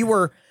when you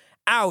were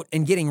out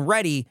and getting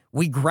ready,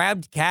 we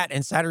grabbed Kat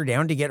and sat her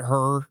down to get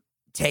her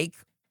take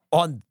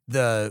on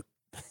the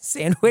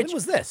sandwich. When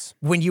was this?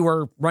 When you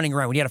were running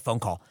around, when you had a phone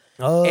call.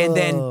 Oh. And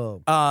then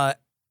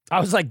I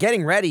was like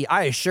getting ready.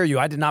 I assure you,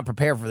 I did not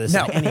prepare for this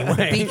no, in any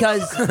way.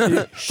 because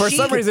For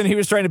some reason, he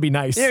was trying to be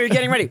nice. Yeah, you're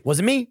getting ready. Was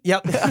it me?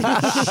 Yep. She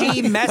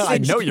messaged. I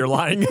know you're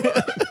lying.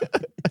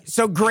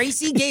 So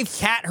Gracie gave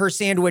Kat her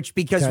sandwich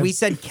because we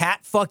said Kat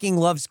fucking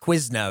loves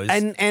Quiznos.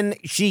 And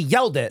she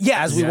yelled it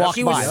yeah, as we walked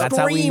she by. was That's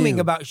how we screaming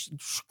knew.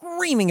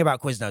 screaming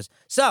about Quiznos.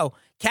 So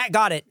Kat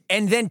got it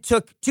and then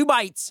took 2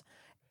 bites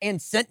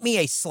and sent me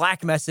a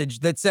Slack message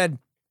that said,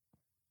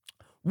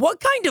 "What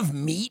kind of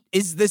meat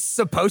is this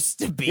supposed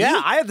to be?"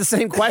 Yeah, I had the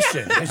same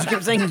question. She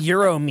kept saying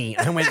Euro meat.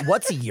 I went,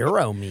 what's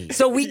Euro meat?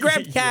 So we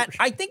grabbed Kat.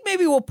 I think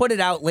maybe we'll put it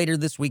out later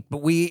this week, but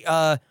we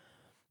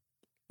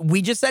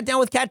just sat down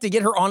with Kat to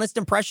get her honest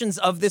impressions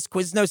of this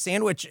Quiznos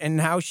sandwich and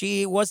how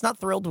she was not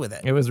thrilled with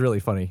it. It was really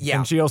funny. Yeah.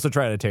 And she also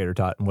tried a tater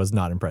tot and was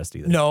not impressed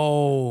either.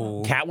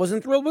 No. Kat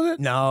wasn't thrilled with it?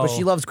 No. But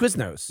she loves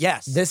Quiznos.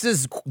 Yes. This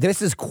is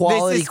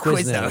quality This is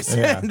Quiznos.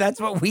 Yeah.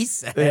 That's what we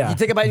said. Yeah. You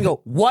take a bite and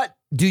go, what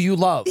do you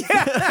love?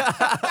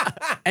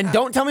 And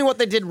don't tell me what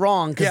they did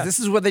wrong, because Yeah. this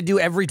is what they do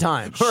every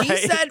time. She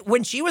said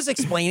when she was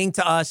explaining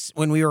to us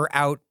when we were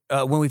out,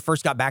 when we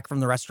first got back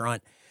from the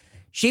restaurant,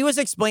 she was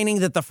explaining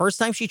that the first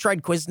time she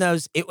tried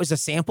Quiznos, it was a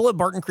sample at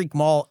Barton Creek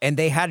Mall, and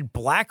they had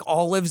black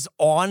olives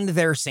on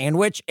their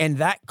sandwich, and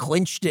that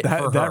clinched it for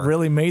her. That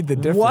really made the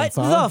difference. What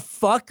huh? the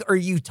fuck are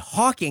you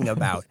talking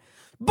about?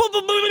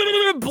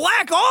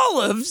 Black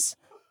olives?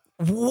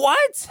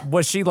 What?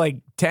 Was she like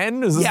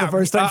 10? Is this Yeah, the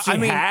first time she I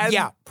mean, had?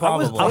 yeah,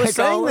 probably. I was black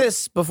saying olive?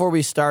 this before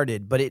we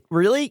started, but it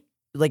really,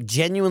 like,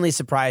 genuinely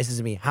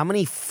surprises me how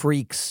many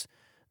freaks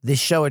this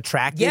show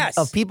attracted Yes.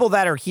 of people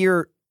that are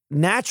here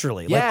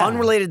naturally, like Yeah.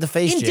 unrelated to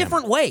Face In Jam.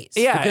 different ways.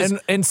 Yeah, Because-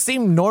 and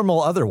seemed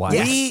normal otherwise.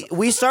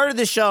 We started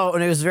the show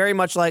and it was very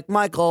much like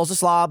Michael's a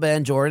slob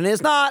and Jordan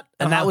is not,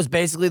 and that was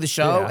basically the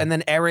show. Yeah. And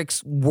then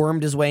Eric's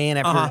wormed his way in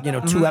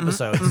after 2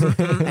 episodes,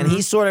 and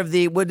he's sort of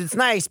the. But it's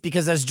nice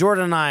because as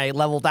Jordan and I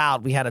leveled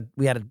out, we had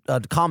a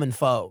common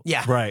foe,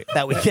 Yeah. Right.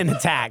 that we can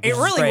attack. It which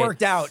is really great.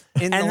 worked out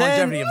in And the then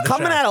longevity of the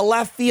coming show. out of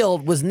left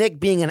field was Nick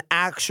being an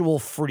actual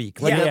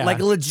freak, like Yeah. like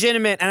a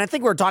legitimate. And I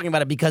think we were talking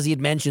about it because he had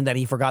mentioned that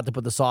he forgot to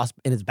put the sauce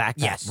in his backpack.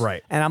 Yes.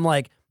 Right. And I'm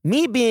like,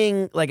 me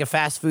being like a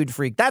fast food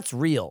freak, that's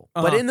real.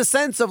 But in the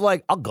sense of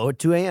like, I'll go at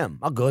 2 a.m.,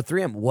 I'll go at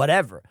 3 a.m.,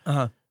 whatever.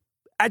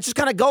 I just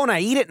kind of go and I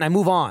eat it and I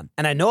move on.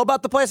 And I know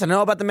about the place. I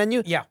know about the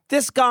menu. Yeah.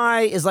 This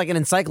guy is like an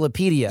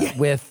encyclopedia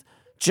with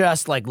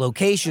just like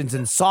locations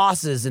and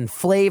sauces and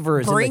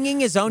flavors. Bringing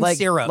and his own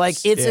syrups. Like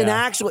it's an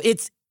actual,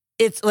 it's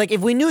like if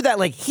we knew that,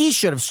 like he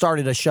should have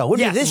started a show. It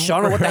wouldn't be this show.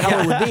 I don't know what the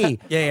hell it would be.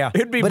 Yeah.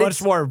 It'd be But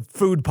much more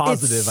food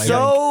positive, I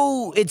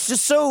think. It's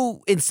just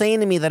so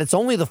insane to me that it's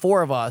only the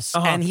four of us.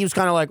 And he was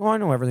kind of like, oh, I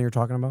know everything you're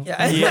talking about.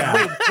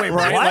 Yeah. Wait,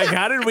 right? what? Like,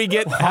 how did we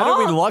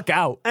luck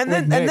out? And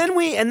then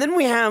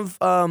we have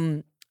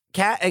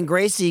Kat and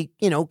Gracie,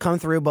 come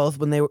through both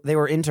when they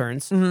were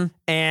interns.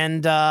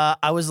 And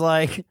I was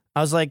like,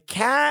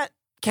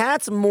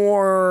 Kat's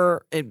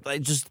more,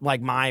 just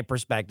like my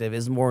perspective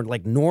is more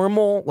like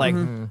normal. Like,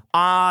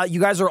 you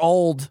guys are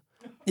old.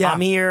 Yeah. I'm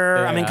here.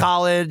 I'm in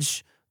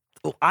college.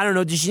 I don't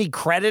know. Does she need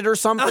credit or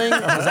something? Is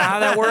that how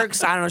that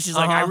works? I don't know. She's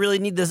like, I really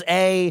need this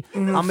A.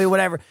 I'll be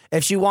whatever.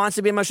 If she wants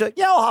to be in my show,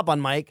 I'll hop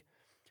on mic.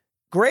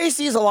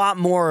 Gracie's a lot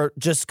more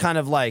just kind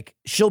of like,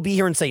 she'll be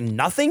here and say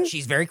nothing.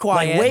 She's very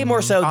quiet. Like way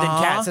more so than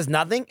Kat says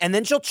nothing. And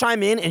then she'll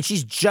chime in and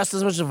she's just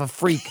as much of a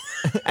freak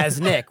as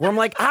Nick. Where I'm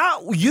like,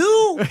 how?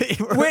 You?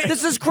 Wait,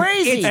 this is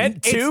crazy.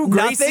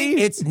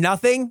 It's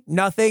nothing.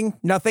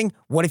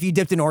 What if you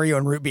dipped an Oreo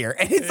in root beer?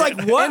 And it's like,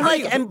 what?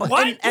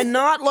 And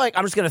not like,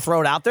 I'm just going to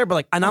throw it out there, but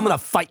like, and I'm going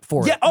to fight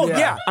for it. Yeah. Oh,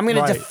 yeah. I'm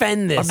going to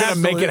defend this. I'm going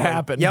to make it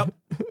happen. Yep.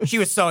 She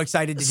was so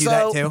excited to do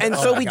that too. And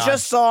so we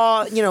just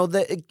saw,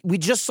 we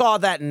just saw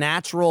that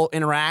natural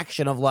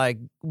interaction of like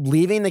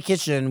leaving the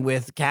kitchen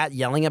with Kat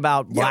yelling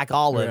about black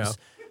olives,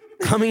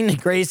 coming to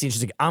Gracie, and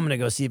she's like, I'm going to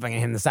go see if I can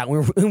hand this out. We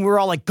were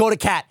all like, go to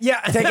Kat.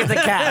 Yeah. Take it to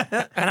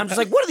Kat. And I'm just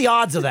like, what are the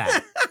odds of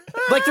that?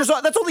 Like,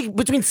 that's only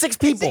between 6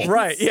 people.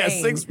 Right. Yeah.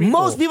 6 people.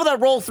 Most people that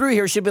roll through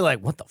here should be like,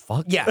 what the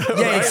fuck? Yeah.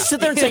 Sit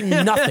there and say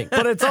nothing.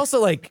 But it's also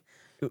like,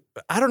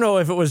 I don't know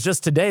if it was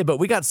just today, but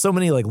we got so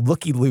many like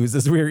looky-loos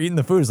as we were eating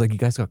the food. It's like, you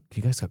guys got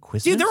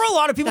Quiznos? Dude, there were a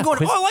lot of people going,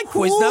 I like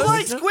Quiznos. Who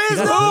likes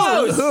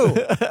Quiznos? Who?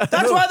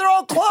 That's why they're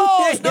all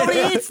closed.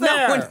 Nobody eats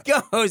there. No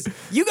one goes.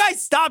 You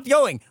guys stopped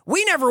going.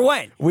 We never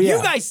went.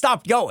 You guys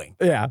stopped going.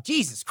 Yeah.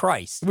 Jesus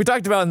Christ. We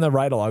talked about in the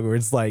ride-along where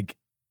it's like,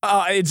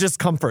 it's just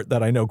comfort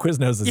that I know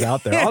Quiznos is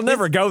out there. I'll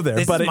never go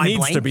there, but it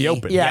needs to be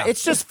open. Yeah,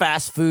 it's just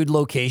fast food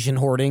location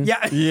hoarding.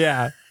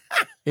 Yeah.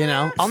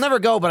 I'll never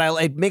go,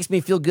 but it makes me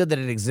feel good that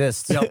it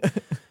exists. Yep.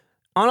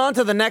 On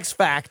to the next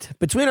fact.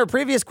 Between our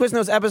previous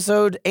Quiznos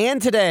episode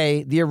and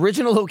today, the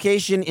original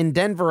location in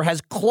Denver has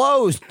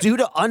closed due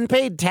to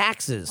unpaid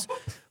taxes,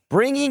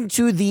 bringing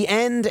to the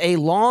end a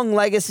long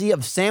legacy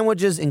of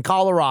sandwiches in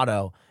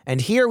Colorado.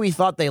 And here we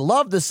thought they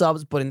loved the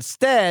subs, but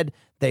instead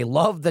they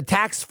loved the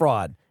tax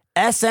fraud.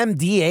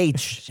 SMDH.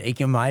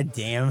 Shaking my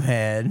damn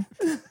head.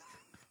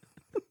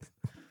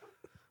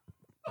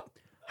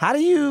 How do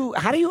you,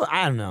 I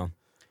don't know.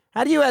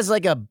 How do you as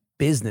like a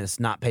business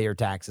not pay your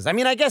taxes? I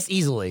mean, I guess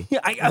easily.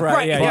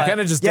 Right. Yeah, you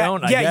kind of just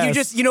don't. Yeah, you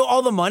just,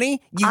 all the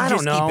money, I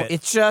just don't know. keep it.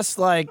 It's just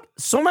like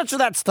so much of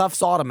that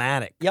stuff's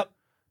automatic. Yep.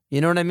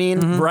 You know what I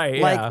mean?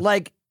 Right.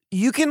 Like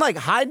you can like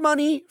hide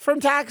money from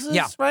taxes,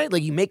 right?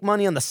 Like you make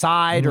money on the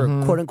side or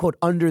quote unquote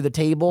under the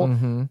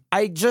table.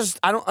 I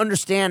don't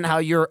understand how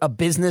you're a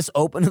business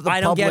open to the public.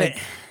 I don't get it.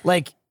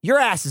 Like your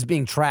ass is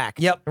being tracked.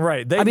 Yep.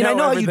 Right. I mean, I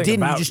know how you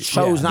didn't. You just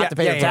chose not to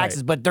pay your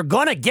taxes, right. but they're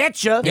gonna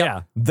get you.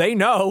 Yeah. They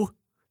know.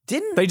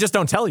 They just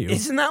don't tell you.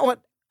 Isn't that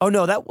what? Oh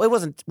no, it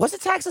wasn't. Was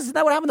it taxes? Isn't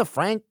that what happened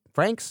to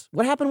Franks?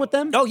 What happened with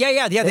them? Oh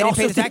yeah. They didn't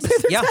pay the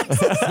taxes.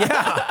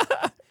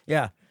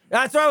 Yeah.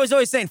 That's what I was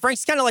always saying.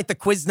 Frank's kind of like the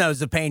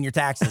Quiznos of paying your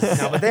taxes.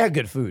 No, but they had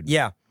good food.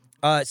 Yeah.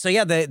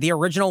 The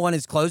original one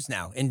is closed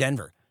now in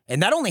Denver,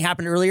 and that only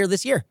happened earlier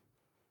this year.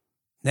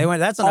 They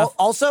went. That's enough.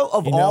 Also,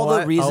 of You know all the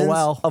what? reasons,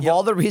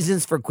 All the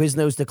reasons for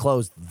Quiznos to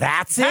close,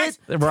 that's it.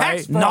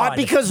 Right. Not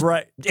because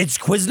it's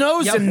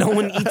Quiznos and no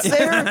one eats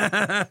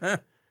there.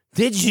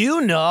 Did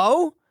you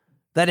know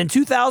that in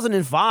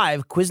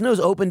 2005, Quiznos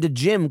opened a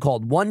gym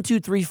called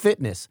 123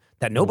 Fitness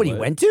that nobody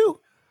went to?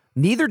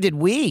 Neither did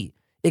we.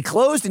 It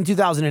closed in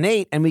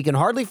 2008, and we can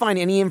hardly find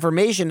any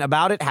information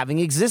about it having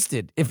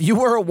existed. If you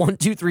were a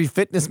 123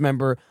 Fitness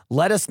member,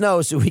 let us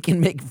know so we can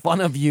make fun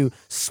of you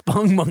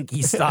Spung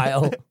Monkey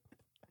style.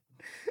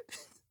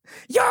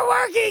 You're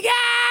working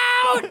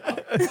out!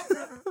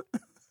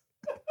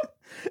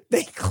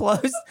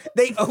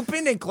 They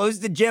opened and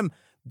closed the gym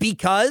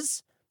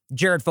because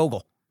Jared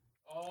Fogle.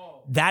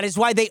 That is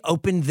why they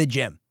opened the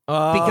gym.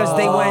 Because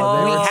they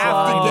went,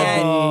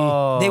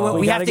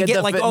 we have to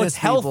get like, it's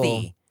healthy.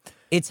 People.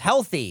 It's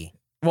healthy.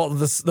 Well,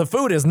 the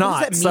food is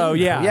not. So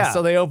yeah.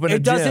 So they open a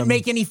It gym. doesn't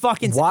make any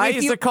fucking sense. Why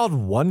is it called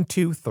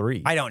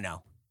 123? I don't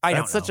know.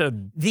 That's such a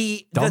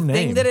the dumb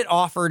thing name. that it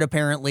offered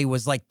apparently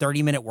was like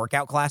 30-minute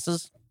workout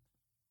classes,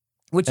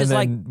 which and is then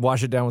like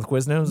wash it down with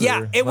Quiznos.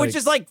 yeah, or which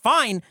is like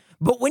fine.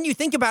 But when you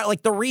think about it,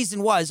 like the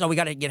reason was, we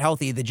got to get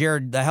healthy.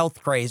 The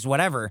health craze,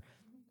 whatever.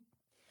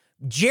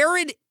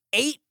 Jared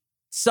ate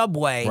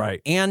Subway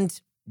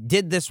and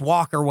did this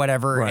walk or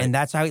whatever, and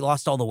that's how he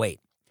lost all the weight.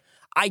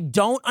 I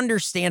don't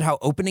understand how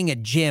opening a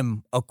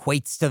gym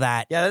equates to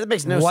that. Yeah, that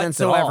makes no whatsoever.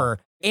 sense at all.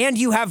 And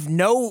you have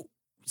no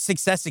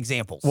success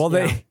examples. Well,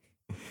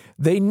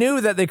 they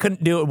knew that they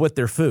couldn't do it with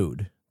their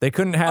food. They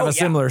couldn't have a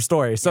similar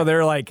story. So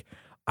they're like,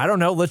 I don't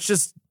know, let's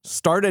just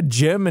start a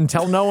gym and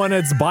tell no one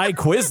it's by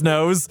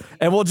Quiznos,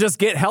 and we'll just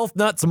get Health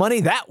Nuts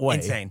money that way.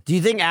 Insane. Do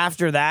you think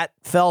after that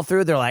fell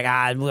through, they're like,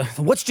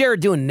 what's Jared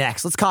doing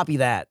next? Let's copy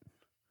that.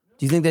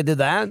 Do you think they did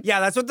that? Yeah,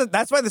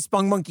 that's why the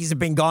Spunk Monkeys have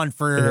been gone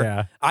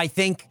for, I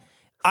think,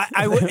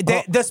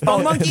 the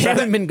Spunk Monkeys They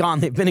haven't been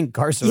gone. They've been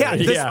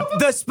incarcerated.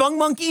 The Spunk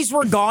Monkeys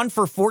were gone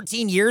for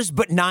 14 years,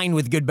 but 9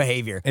 with good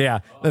behavior. Yeah,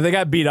 they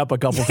got beat up a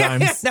couple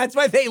times. That's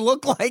why they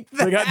look like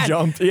that. They got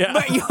jumped,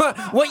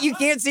 But what you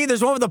can't see,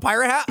 there's one with a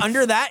pirate hat.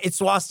 Under that, it's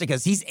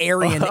swastikas. He's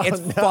Aryan.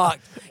 It's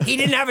fucked. He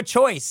didn't have a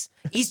choice.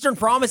 Eastern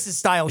Promises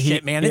style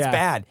shit, man. It's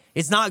bad.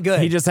 It's not good.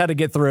 He just had to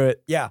get through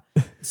it. Yeah.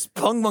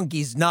 Spunk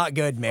Monkey's not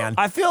good, man.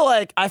 I feel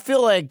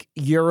like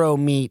Euro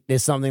meat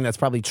is something that's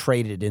probably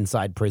traded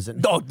inside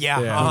prison. Oh, yeah.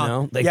 You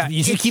know? Like,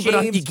 you should keep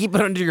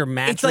it under your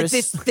mattress.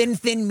 It's like this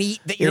thin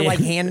meat that you're like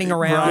handing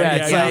around.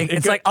 Right,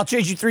 it's like, I'll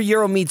trade you 3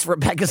 Euro meats for a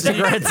pack of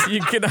cigarettes.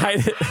 You can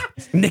hide it.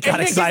 Nick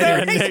got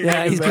excited.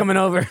 Nick He's coming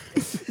over.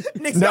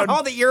 Nick's got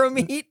all the Euro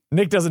meat.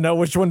 Nick doesn't know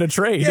which one to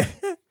trade.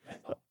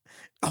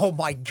 Oh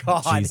my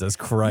God. Jesus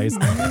Christ.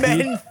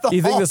 Menthol.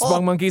 You think the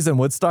Spunk Monkeys and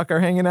Woodstock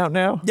are hanging out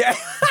now? Yeah.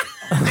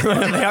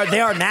 They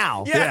are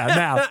now. Yeah,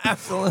 now.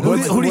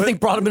 Absolutely. Who do you think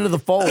brought him into the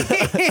fold?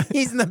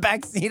 He's in the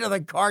back seat of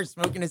the car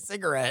smoking a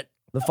cigarette.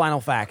 The final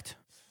fact.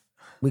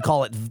 We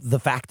call it the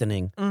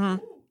factoning.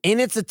 In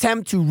its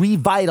attempt to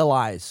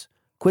revitalize,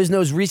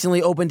 Quiznos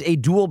recently opened a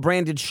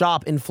dual-branded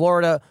shop in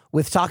Florida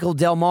with Taco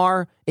Del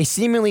Mar, a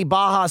seemingly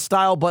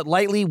Baja-style but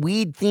lightly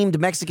weed-themed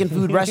Mexican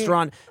food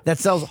restaurant that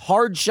sells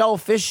hard-shell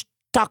fish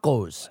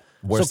tacos.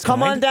 Worst So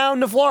come kind. on down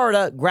to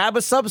Florida, grab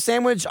a sub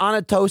sandwich on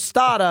a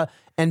tostada,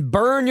 and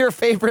burn your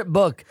favorite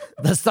book,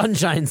 The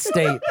Sunshine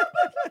State.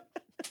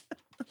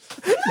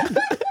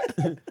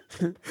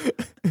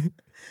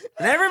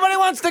 And everybody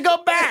wants to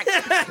go back.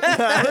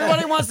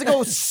 Everybody wants to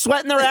go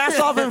sweating their ass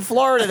off in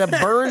Florida to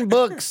burn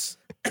books.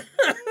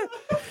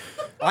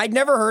 I'd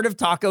never heard of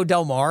Taco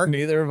Del Mar.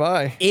 Neither have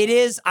I. It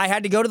is, I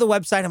had to go to the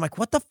website. I'm like,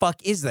 what the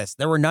fuck is this?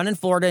 There were none in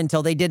Florida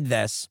until they did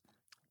this.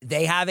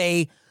 They have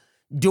a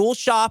dual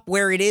shop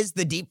where it is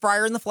the deep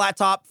fryer and the flat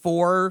top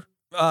for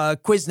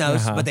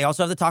Quiznos, but they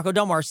also have the Taco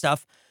Del Mar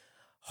stuff,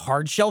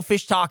 hard shell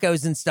fish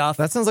tacos and stuff.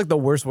 That sounds like the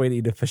worst way to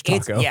eat a fish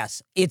taco.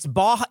 It's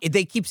Baja.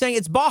 They keep saying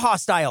it's Baja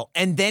style.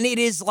 And then it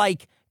is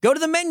like, go to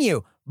the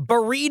menu,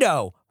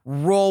 burrito,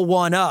 roll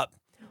one up.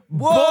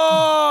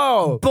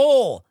 Whoa!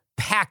 Bowl,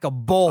 pack a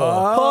bowl.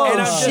 Oh, and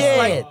I'm just shit.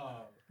 like,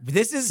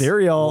 this is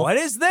Cereal. What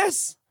is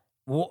this?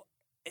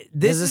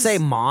 Does it say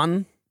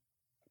Mon?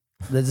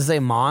 Does it say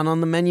Mon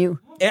on the menu?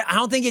 I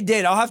don't think it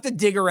did. I'll have to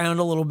dig around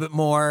a little bit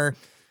more.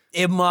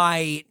 It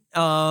might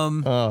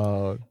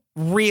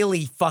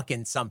really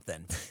fucking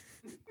something.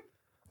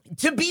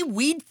 To be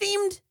weed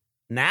themed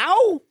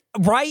Now?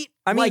 right?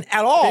 I mean, like,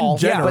 at all. in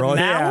general, but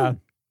now? yeah.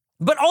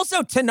 but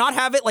also to not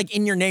have it like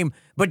in your name,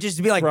 but just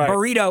to be like Right.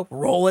 burrito,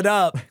 roll it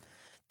up.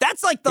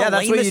 That's like the Yeah,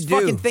 that's what lamest you do.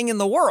 fucking thing in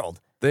the world.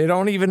 They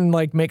don't even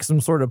like make some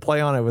sort of play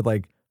on it with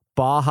like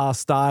Baja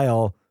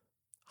style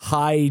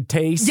high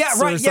taste. Yeah,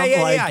 right. Or Yeah,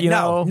 something like, you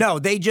know? No.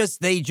 They just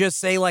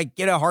say like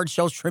get a hard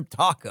shell shrimp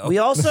taco. We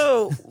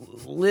also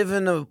live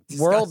in a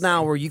world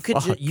now where you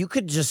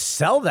could just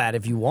sell that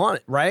if you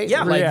want, right?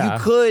 Yeah. like Yeah.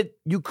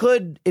 you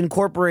could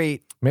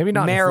incorporate Maybe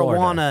not in marijuana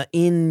Florida.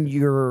 in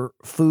your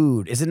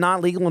food. Is it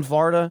not legal in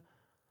Florida?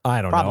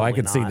 I don't know. Probably I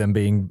could see not. them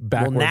being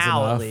backwards well,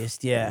 now enough. at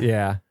least, yeah.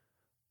 Yeah.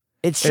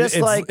 It's just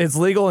it's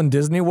legal in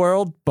Disney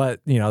World, but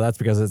you know that's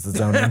because it's its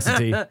own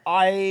entity.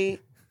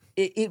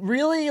 it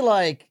really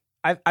like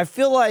I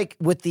feel like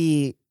with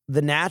the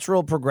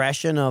natural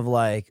progression of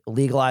like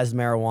legalized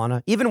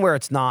marijuana, even where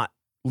it's not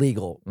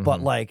legal,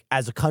 but like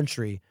as a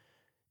country,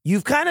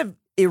 you've kind of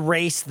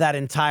erased that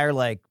entire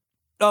like.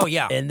 Oh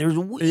yeah. And there's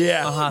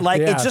Yeah. like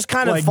Yeah. it just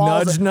kind of Like,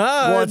 falls. nudge,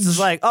 Well, it's nudge. just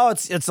like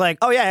it's like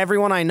oh yeah,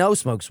 everyone I know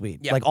smokes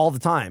weed like all the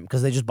time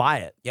because they just buy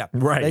it. Yeah.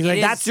 Right. Like,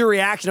 It that's is- your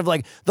reaction of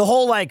like the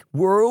whole like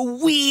we're a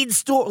weed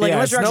store like Yeah,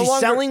 unless you're it's no actually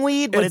longer- selling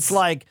weed, but it's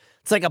like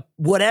a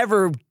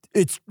whatever.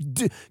 It's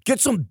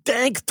get some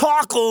dank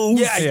tacos.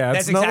 Yeah,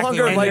 That's it's no exactly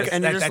longer what it like is.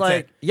 and you're just That's like,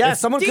 it. yeah,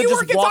 someone Do could you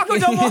just work at walk Taco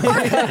Del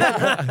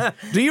Mar?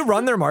 Do you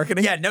run their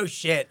marketing? Yeah, no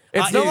shit.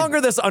 It's no Dude, longer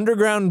this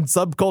underground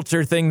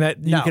subculture thing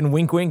that you No. can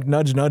wink, wink,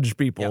 nudge, nudge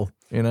people.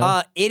 You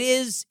know, It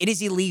is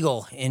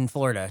illegal in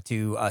Florida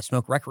to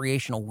smoke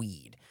recreational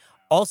weed.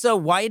 Also,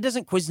 why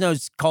doesn't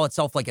Quiznos call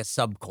itself like a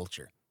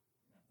subculture?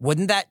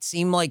 Wouldn't that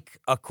seem like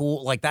a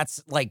cool like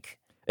that's like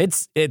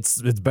it's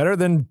better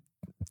than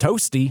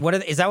Toasty.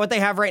 is that what they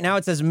have right now?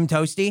 It says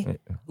toasty.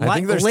 I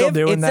think they're still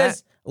doing it that.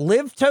 Says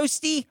live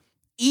toasty,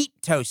 eat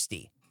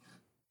toasty.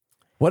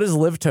 What does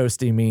live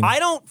Toasty mean? I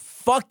don't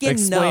fucking know.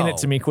 Explain it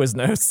to me,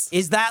 Quiznos.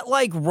 Is that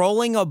like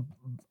rolling a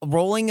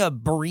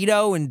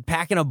burrito and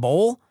packing a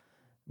bowl?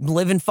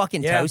 Living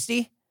fucking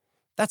toasty?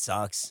 That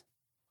sucks.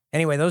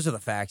 Anyway, those are the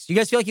facts. You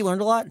guys feel like you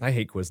learned a lot? I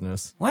hate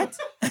Quiznos. What?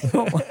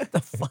 What the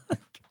fuck?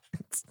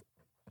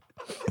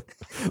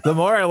 The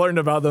more I learned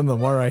about them, the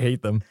more I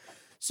hate them.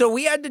 So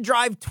we had to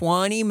drive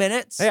 20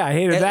 minutes. Yeah, I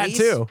hated at that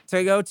least too.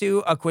 To go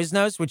to a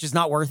Quiznos, which is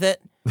not worth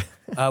it.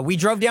 We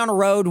drove down a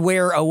road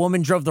where a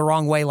woman drove the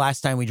wrong way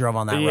last time we drove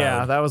on that road.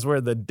 Yeah, that was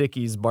where the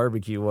Dickie's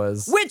barbecue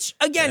was. Which,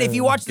 again, if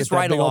you watch this Get that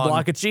ride big old along,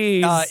 block of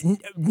cheese.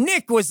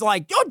 Nick was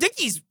like, "Oh,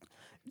 Dickie's,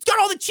 it's got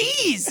all the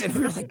cheese," and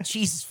we were like,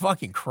 "Jesus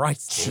fucking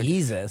Christ, dude."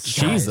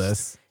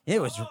 Jesus. It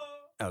was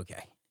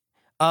okay.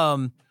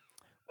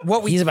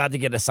 What we He's about to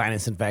get a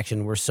sinus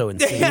infection. We're so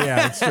insane.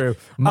 Yeah, it's true.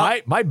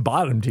 My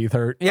bottom teeth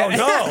hurt. Oh,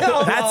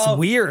 no. That's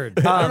weird.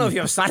 I don't know if you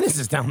have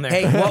sinuses down there.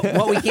 Hey,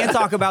 what we can't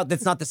talk about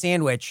that's not the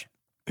sandwich.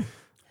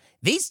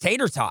 These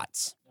tater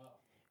tots.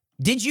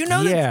 Did you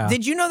know Yeah. that?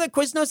 Did you know that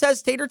Quiznos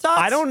has tater tots?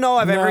 I don't know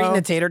I've ever No. eaten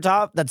a tater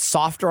tot that's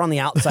softer on the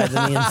outside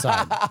than the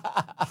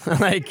inside.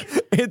 Like,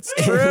 It's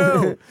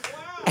true.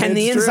 and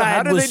the It's true. inside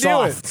How do was they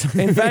do soft. it?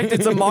 In fact,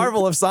 it's a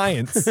marvel of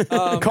science.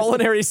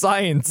 Culinary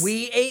science.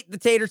 We ate the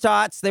tater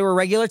tots. They were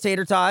regular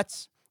tater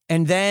tots.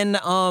 And then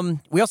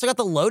we also got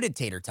the loaded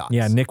tater tots.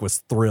 Yeah, Nick was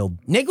thrilled.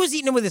 Nick was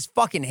eating them with his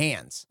fucking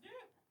hands.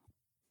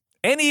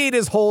 And he ate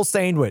his whole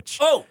sandwich.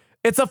 Oh,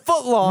 It's a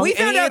foot long. we and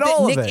found he out ate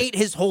all that of Nick it. ate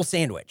his whole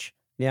sandwich.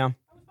 Yeah.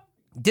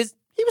 Does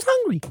He was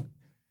hungry.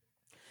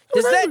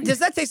 does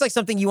that taste like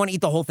something you want to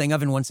eat the whole thing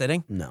of in one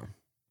sitting? No.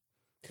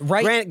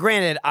 Right?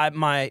 Granted,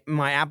 my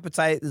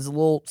appetite is a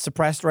little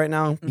suppressed right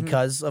now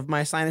because of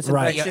my sinus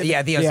Right. infection.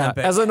 Yeah, the Yeah, Ozempic.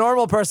 as a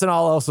normal person,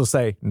 I'll also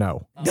say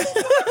no.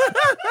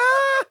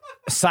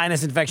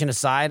 Sinus infection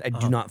aside, I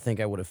do not think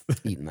I would have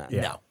eaten that.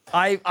 Yeah. No.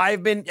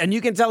 I've been, and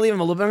you can tell even I'm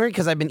a little bit hungry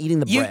because I've been eating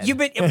the bread. You've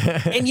been,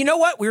 and you know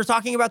what? We were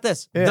talking about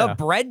this. Yeah. The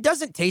bread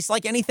doesn't taste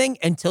like anything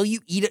until you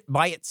eat it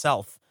by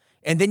itself.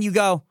 And then you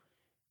go,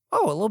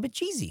 oh, a little bit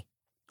cheesy.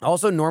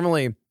 Also,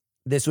 normally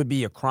this would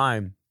be a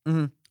crime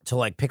to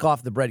like pick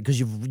off the bread because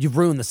you've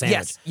ruined the sandwich.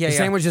 Yes. Yeah, the yeah.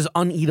 sandwich is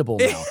uneatable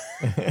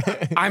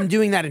now. I'm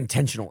doing that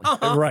intentionally.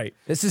 Right.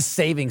 This is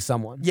saving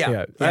someone. Yeah.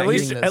 Yeah, At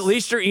least eating this. at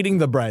least you're eating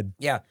the bread.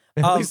 Yeah.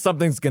 At least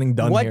something's getting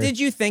done What here. did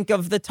you think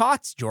of the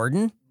tots,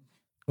 Jordan?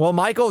 Well,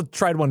 Michael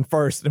tried one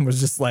first and was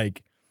just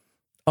like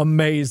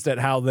amazed at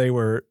how they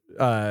were,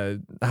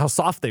 how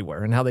soft they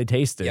were and how they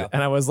tasted. Yep.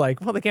 And I was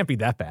like, well, they can't be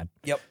that bad.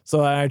 Yep.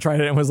 So I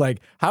tried it and was like,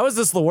 how is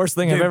this the worst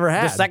thing I've ever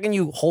had? The second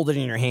you hold it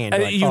in your hand,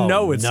 And you're like, you oh,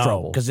 know it's no,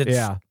 trouble. because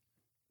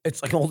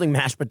it's like holding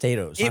mashed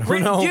potatoes. I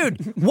don't know.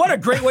 Dude, what a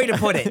great way to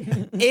put it.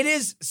 It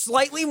is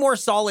slightly more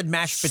solid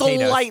mashed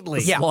potatoes.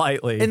 Slightly. Yeah.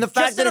 Slightly. And the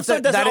fact Just that enough it's so a,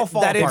 it doesn't that all it-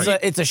 fall that it's apart.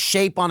 it's a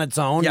shape on its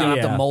own. You don't have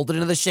Yeah. to mold it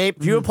into the shape.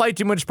 if you apply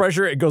too much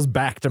pressure, it goes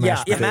back to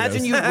mashed potatoes.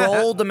 Imagine you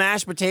rolled the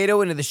mashed potato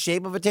into the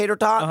shape of a tater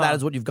tot. That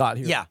is what you've got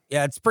here. Yeah.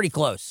 Yeah, it's pretty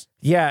close.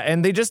 Yeah,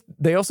 and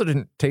they also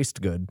didn't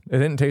taste good. It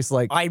didn't taste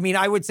like I mean,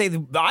 I would say they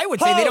Oh,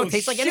 don't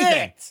taste like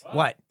anything. shit.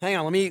 What? Hang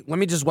on, let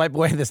me just wipe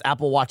away this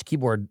Apple Watch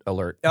keyboard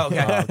alert.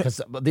 Okay.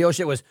 Because the old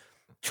shit was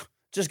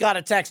just got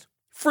a text.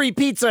 Free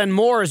pizza and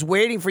more is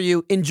waiting for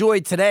you.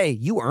 Enjoy today.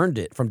 You earned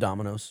it from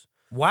Domino's.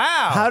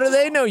 Wow. How do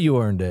they know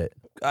you earned it?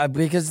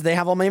 Because they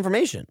have all my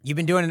information. You've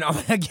been doing it. I'm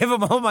gonna give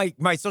them all my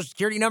social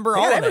security number, They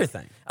all got of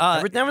everything. It.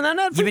 Everything.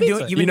 You've been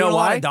doing. You've been You know doing a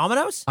lot why? of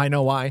Domino's. I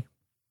know why.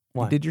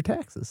 Why? You did your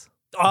taxes.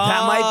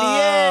 That might be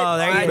it.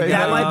 There you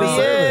That go. might be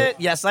Deserve it.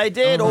 Yes, I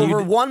did. You Over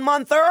did. 1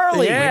 month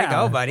early. Yeah. Way to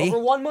go, buddy. Over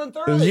 1 month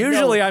early.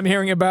 Usually I'm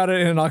hearing about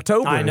it in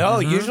October. I know.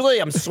 Usually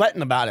I'm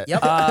sweating about it.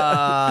 Yep.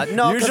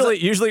 No. 'cause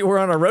Usually we're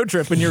on a road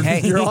trip and you're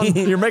Hey.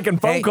 you're making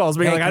phone Hey, calls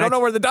being hey, like, I can don't I-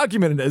 know where the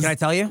document is. Can I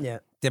tell you? Yeah.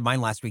 Did mine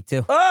last week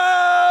too. Oh.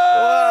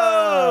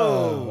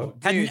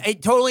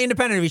 Totally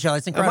independent of each other.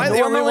 It's Am incredible. I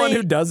the only Normally- one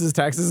who does his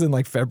taxes in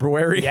like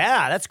February?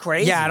 Yeah, that's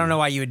crazy. Yeah, I don't know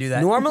why you would do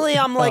that. Normally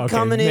I'm like Okay,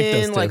 coming Nick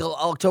does in too. like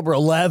October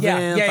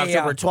 11th,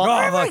 October 12th. Oh,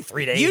 Every look,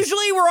 3 days.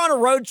 Usually we're on a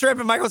road trip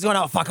and Michael's going,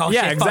 oh, fuck, oh,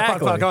 Yeah, shit, fuck,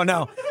 exactly. fuck, oh,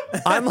 no.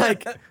 I'm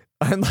like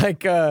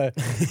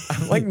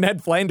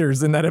Ned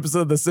Flanders in that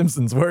episode of The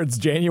Simpsons where it's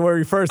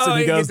January 1st Oh, and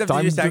he he goes, gets up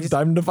to do his taxes.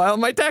 time to file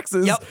my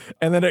taxes. Yep.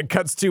 And then it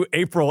cuts to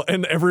April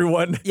and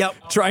everyone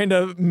Yep. trying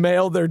to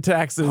mail their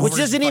taxes. Which We're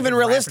isn't fucking even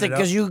wrapping realistic it up.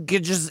 because you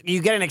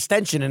get an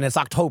extension and it's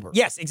October.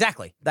 Yes,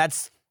 exactly.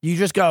 You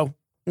just go,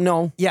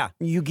 no. Yeah.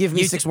 You give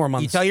me 6 more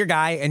months. You tell your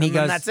guy and he and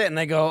then goes, that's it. And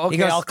they go, okay,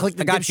 goes, I'll click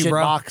the I got you, dipshit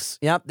bro. box.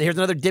 Yep. Here's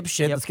another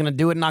dipshit that's going to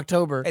do it in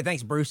October. hey,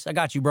 thanks, Bruce. I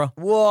got you, bro.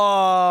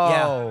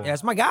 Whoa. Yeah,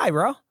 it's my guy,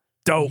 bro.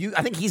 dope.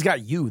 I think he's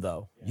got you,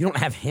 though. You don't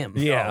have him.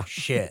 Yeah. Oh,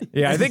 shit.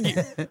 Yeah, I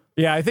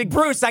think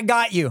Bruce, I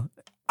got you.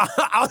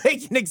 I'll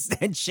take an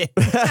extension.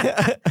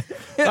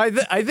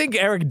 I think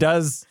Eric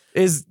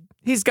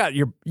he's got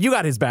you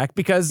got his back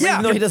because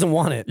Even though he doesn't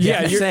want it.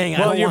 Yeah, You're you're- saying,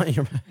 well, I don't you're-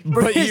 want your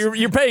but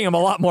you're paying him a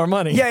lot more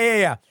money.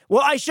 Yeah.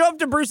 Well, I show up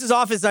to Bruce's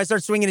office and I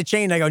start swinging a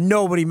chain and I go,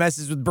 nobody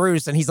messes with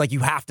Bruce. And he's like, you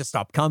have to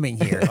stop coming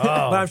here.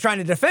 But I'm trying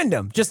to defend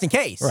him just in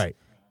case. Right.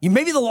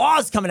 Maybe the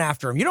law's coming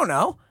after him. You don't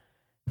know.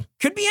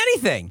 Could be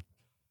anything.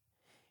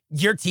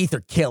 Your teeth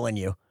are killing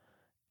you.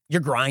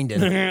 You're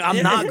grinding.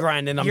 I'm not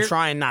grinding. I'm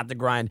trying not to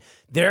grind.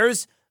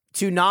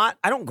 I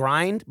don't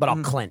grind, but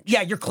I'll clench.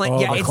 Yeah, you're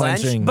clenching. Oh, Yeah, it's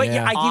clenching, But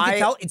yeah. you can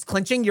tell it's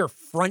clenching your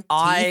front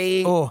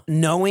teeth.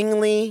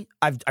 Knowingly,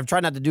 I've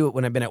tried not to do it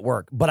when I've been at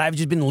work, but I've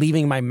just been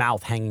leaving my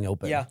mouth hanging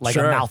open, Yeah. like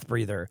Sure. a mouth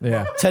breather,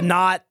 Yeah. to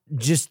not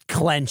just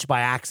clench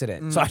by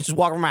accident. So I just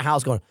walk around my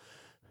house going,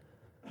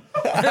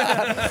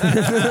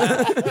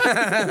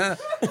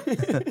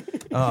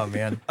 Oh,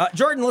 man.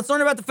 Jordan, let's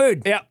learn about the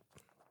food. Yeah.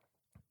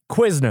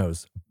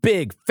 Quiznos,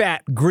 big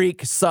fat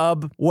Greek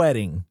sub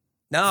wedding.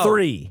 No.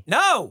 3.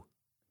 No.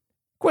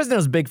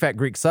 Quiznos Big Fat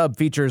Greek Sub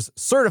features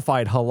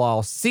certified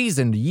halal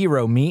seasoned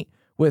gyro meat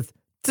with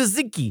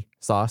tzatziki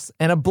sauce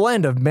and a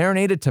blend of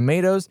marinated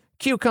tomatoes,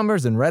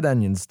 cucumbers, and red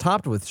onions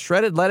topped with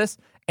shredded lettuce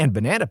and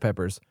banana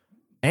peppers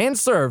and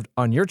served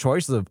on your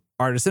choice of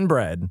artisan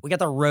bread. We got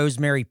the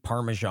rosemary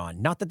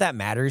parmesan. Not that that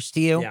matters to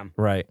you. Yeah.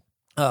 Right.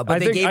 But I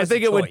they think, gave I us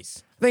think a it would.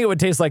 choice. I think it would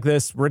taste like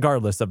this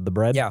regardless of the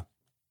bread. Yeah.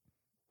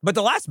 But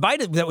the last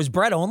bite that was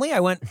bread only, I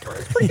went,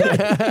 it's pretty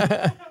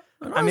good.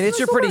 I mean, it's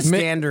your pretty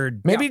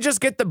standard. Maybe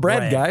just get the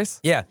bread, guys.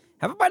 Yeah.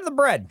 Have a bite of the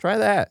bread. Try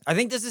that. I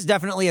think this is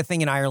definitely a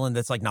thing in Ireland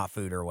that's like not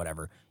food or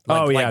whatever.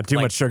 Too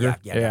much sugar.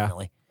 Yeah,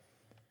 definitely.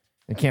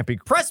 It can't be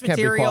Press can't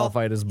be material.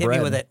 qualified as Hit bread.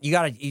 me with it.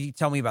 You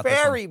tell me about this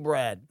Berry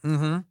bread.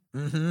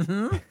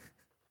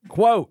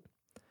 Quote,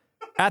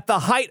 at the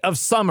height of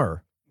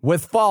summer,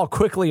 with fall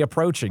quickly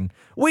approaching,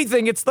 we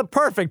think it's the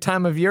perfect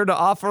time of year to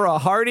offer a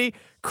hearty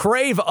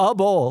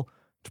crave-able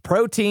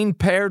protein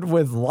paired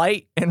with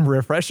light and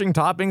refreshing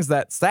toppings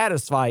that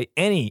satisfy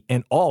any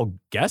and all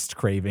guest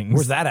cravings.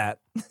 Where's that at?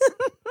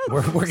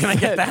 Where can I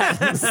get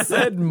that?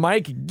 Said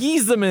Mike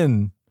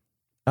Giesemann,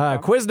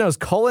 Quiznos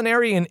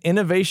Culinary and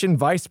Innovation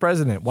Vice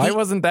President. Why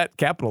wasn't that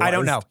capitalized? I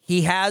don't know.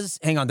 He has,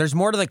 hang on, there's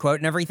more to the quote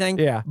and everything.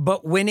 Yeah.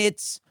 But when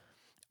it's,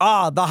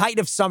 the height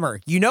of summer,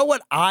 you know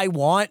what I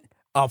want?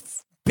 A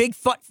big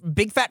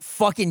fat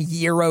fucking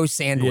gyro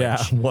sandwich.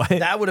 Yeah, what?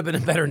 That would have been a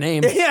better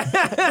name.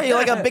 Hey, you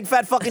like a big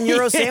fat fucking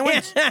gyro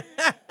sandwich? Can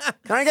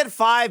I get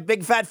 5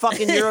 big fat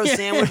fucking gyro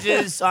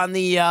sandwiches on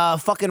the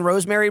fucking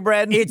rosemary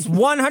bread? It's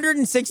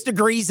 106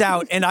 degrees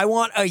out, and I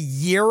want a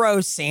gyro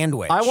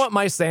sandwich. I want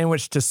my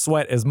sandwich to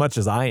sweat as much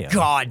as I am.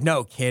 God,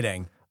 no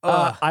kidding.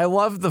 I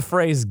love the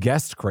phrase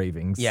guest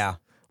cravings. Yeah.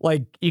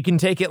 Like, you can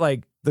take it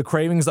like the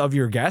cravings of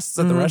your guests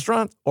at the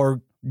restaurant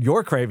or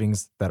your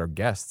cravings that are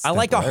guests. I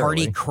like a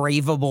hearty,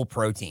 temporarily. craveable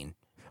protein.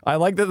 I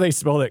like that they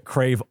spelled it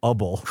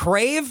crave-able.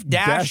 Crave-able.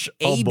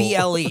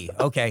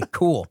 Okay,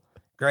 cool.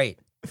 Great.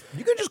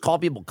 You can just call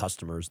people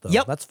customers, though.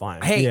 Yep. That's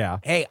fine.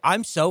 Hey,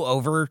 I'm so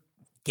over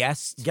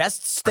guests.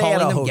 Guests stay calling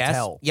at a them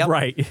hotel. Guests. Yep.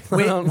 Right.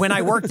 When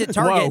I worked at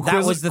Target,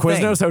 that was the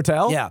Quiznos thing.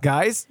 Hotel? Yeah.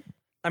 Guys,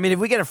 I mean, if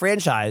we get a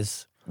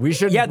franchise, we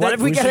should. what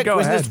if we should get a go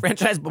Quiznos ahead.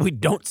 franchise, but we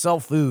don't sell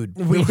food?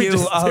 We do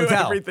just a do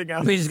hotel. everything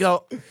else. We just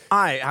go,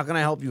 hi, how can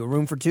I help you? A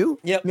room for 2?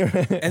 Yep.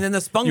 And then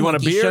the spunk You want a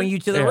monkey beer? showing you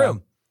to the Yeah.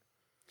 room.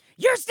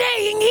 You're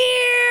staying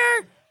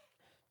here,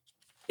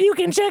 You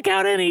can check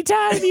out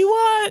anytime you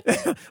want.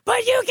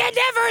 but you can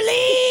never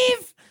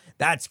leave.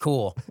 That's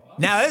cool.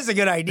 Now, this is a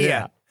good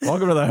idea.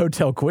 Welcome to the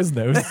Hotel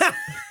Quiznos.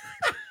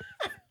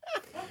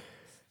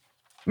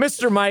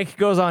 Mr. Mike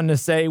goes on to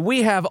say,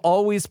 we have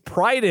always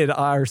prided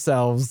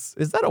ourselves,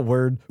 is that a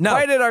word? No.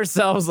 Prided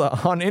ourselves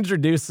on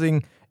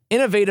introducing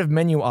innovative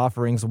menu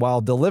offerings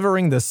while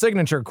delivering the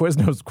signature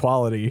Quiznos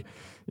quality.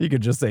 You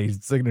could just say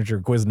signature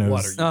Quiznos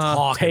What are you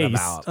talking taste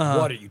about?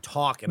 What are you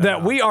talking that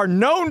about? we are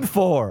known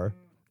for.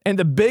 And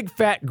the big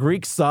fat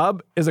Greek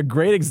sub is a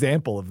great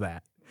example of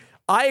that.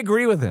 I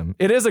agree with him.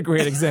 It is a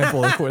great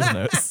example of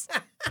Quiznos.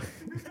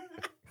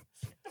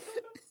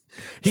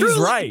 He's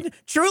right.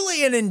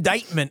 Truly an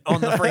indictment on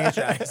the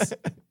franchise.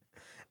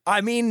 I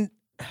mean,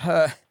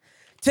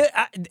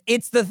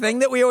 it's the thing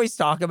that we always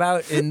talk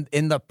about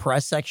in the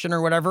press section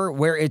or whatever,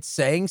 where it's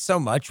saying so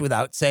much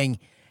without saying.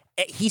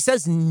 He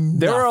says nothing.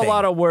 There are a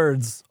lot of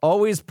words.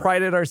 Always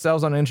prided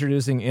ourselves on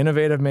introducing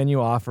innovative menu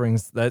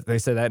offerings. That they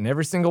say that in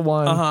every single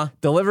one.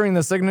 Delivering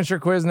the signature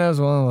Quiznos,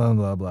 blah, blah,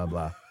 blah, blah,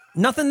 blah.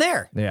 Nothing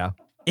there. Yeah.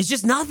 It's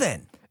just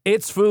nothing.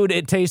 It's food.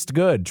 It tastes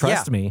good.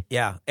 Trust me.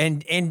 Yeah,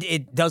 and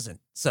it doesn't.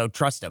 So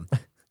trust him.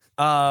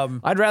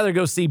 I'd rather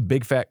go see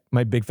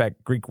my big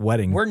fat Greek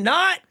wedding. We're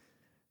not.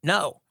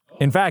 No.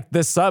 In fact,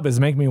 this sub is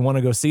making me want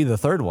to go see the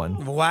third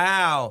one.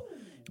 Wow.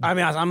 I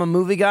mean, I'm a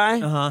movie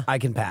guy. I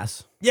can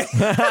pass. Yeah.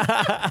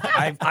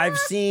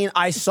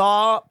 I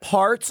saw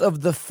parts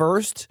of the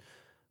first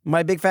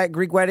My Big Fat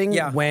Greek Wedding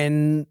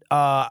when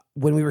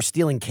we were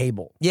stealing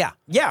cable. Yeah.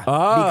 Yeah.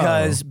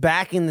 Because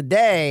back in the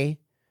day,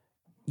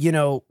 you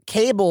know,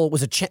 cable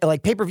was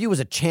like pay-per-view was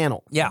a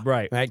channel. Yeah.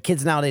 Right.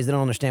 Kids nowadays, they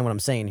don't understand what I'm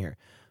saying here.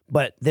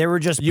 But there were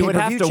just You would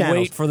have pay-per-view to channels.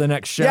 wait for the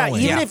next show. Yeah,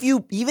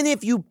 even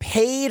if you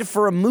paid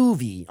for a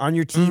movie on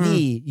your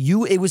TV,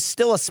 it was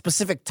still a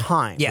specific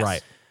time. Yes.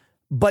 Right.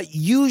 But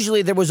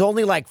usually there was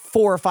only like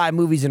 4 or 5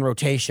 movies in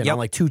rotation on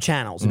like 2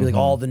 channels. It'd be like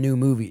all the new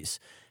movies.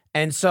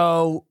 And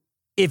so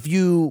if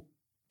you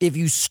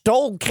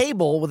stole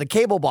cable with a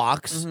cable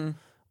box,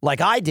 like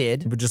I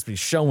did, It would just be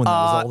showing those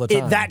all the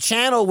time. that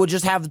channel would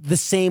just have the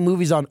same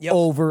movies on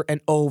over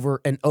and over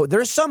and over.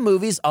 There's some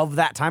movies of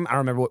that time. I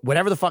don't remember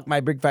whatever the fuck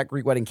My Big Fat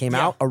Greek Wedding came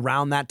out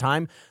around that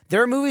time.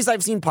 There are movies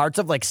I've seen parts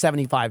of like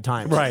 75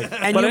 times. Right.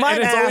 And but you might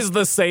it's ask, always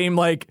the same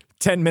like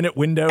 10-minute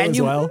window as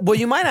well. Well,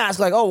 you might ask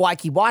like, oh, why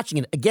keep watching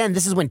it? Again,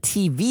 this is when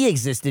TV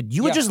existed.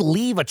 You would just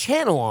leave a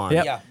channel on.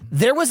 Yep. Yeah.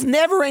 There was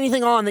never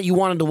anything on that you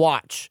wanted to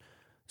watch.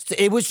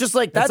 It was just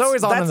like, that's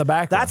always on in the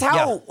background. That's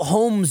how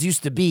homes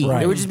used to be. Right.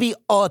 There would just be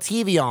a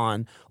TV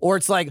on, or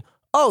it's like,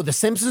 oh, The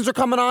Simpsons are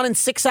coming on in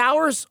 6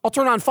 hours? I'll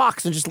turn on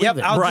Fox and just leave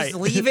it. I'll just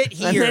leave it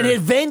here. And then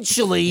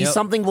eventually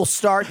something will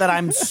start that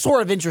I'm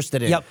sort of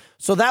interested in. Yep.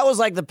 So that was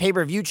like the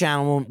pay-per-view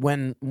channel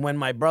when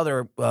my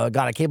brother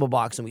got a cable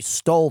box and we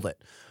stole it.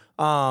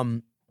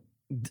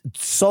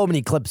 So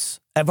many clips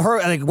of her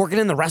like working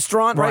in the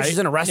restaurant, right? She's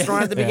in a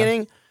restaurant at the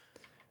beginning.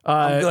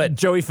 I'm good.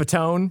 Joey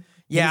Fatone.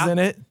 Yeah. He's in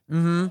it.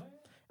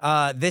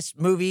 This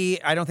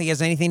movie, I don't think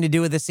has anything to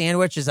do with the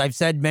sandwich, as I've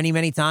said many,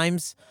 many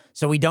times.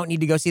 So we don't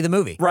need to go see the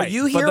movie. Are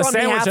you here but the on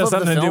sandwich behalf has of the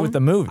something to do film? with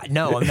the movie.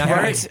 No, I'm not.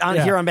 Eric's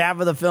here on behalf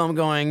of the film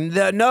going,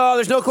 no,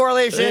 there's no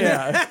correlation.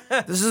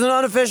 This is an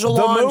unofficial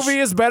The launch. movie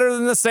is better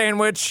than the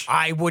sandwich.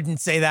 I wouldn't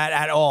say that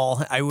at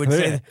all. I would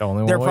say Only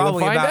one they're way to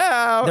probably find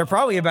out. they're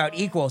probably about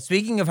equal.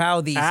 Speaking of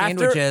how the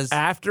sandwiches.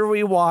 After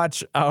we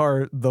watch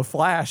The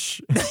Flash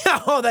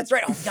Oh, that's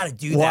right. Oh, we got to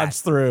do watch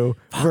that. through,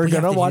 we're we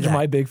have going to to do watch that.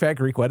 My Big Fat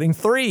Greek Wedding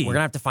 3. We're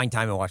gonna have to find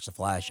time and watch The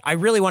Flash. I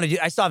really want to do.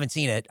 I still haven't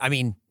seen it. I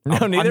mean, No,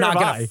 I'm neither not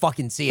have gonna I.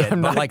 fucking see it.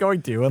 I'm but not like,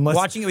 going to unless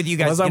watching it with you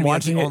guys unless is I'm gonna be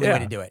watching the it, only yeah. way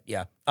to do it.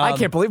 Yeah, I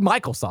can't believe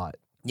Michael saw it.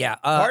 Yeah,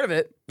 Part of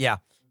it. Yeah,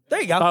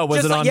 there you go. Oh,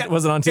 was it on-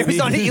 was it on It was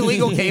TV? on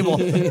illegal cable.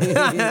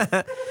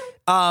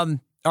 All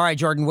right,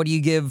 Jordan. What do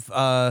you give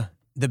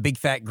the Big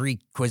Fat Greek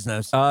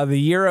Quiznos?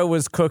 The gyro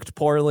was cooked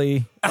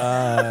poorly.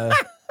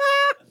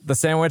 The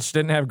sandwich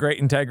didn't have great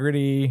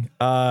integrity.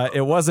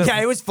 It wasn't.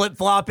 Yeah, it was flip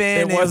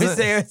flopping. It was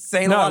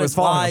saying a lot it of was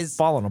lies.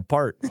 falling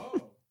apart.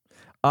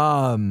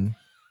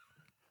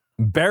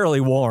 Barely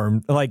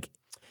warm. Like,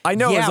 I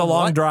know it was Yeah, a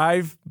long what?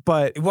 drive,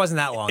 but It wasn't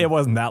that long. it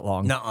wasn't that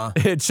long. Nuh-uh.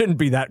 It shouldn't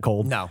be that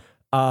cold. No.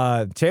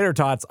 Tater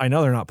tots, I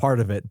know they're not part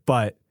of it,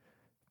 but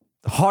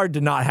hard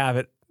to not have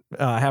it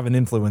have an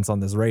influence on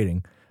this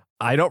rating.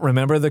 I don't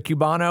remember the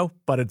Cubano,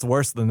 but it's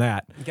worse than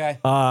that. Okay.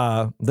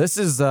 This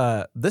is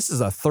a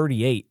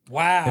 38.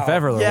 Wow. If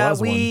ever there Yeah, was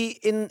one.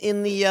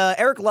 in the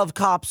Eric Love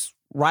Cops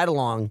ride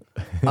along.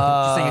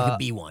 Just saying it could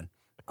be one.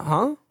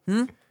 Huh?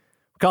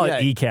 Call Yeah.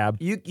 it E-cab.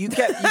 You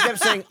kept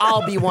saying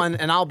I'll be one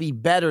and I'll be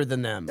better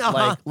than them.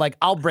 Like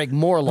I'll break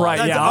more laws.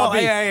 Right, yeah, Oh,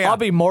 I'll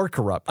be more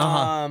corrupt.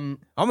 I'll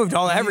move to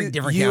every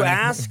different you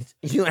county.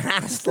 you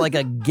asked like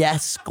a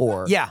guess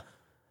score. Yeah.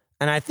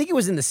 And I think it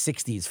was in the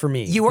 60s for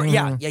me. You were,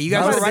 yeah. You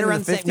guys Must were have right been around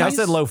in the the same. 50s. I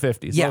said low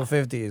 50s. Yeah. Low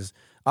 50s.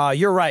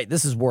 You're right.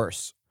 This is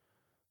worse.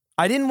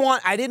 I didn't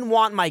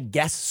want my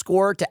guess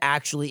score to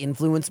actually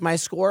influence my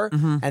score,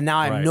 and now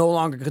I'm Right. no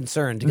longer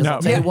concerned because No,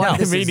 I'll tell you what, no,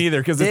 this me is,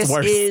 neither, 'cause it's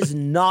worse. This is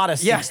not a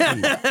 60.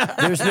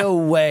 There's no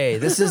way.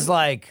 This is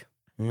like,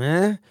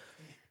 I'm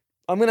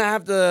gonna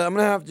have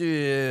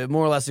to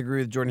more or less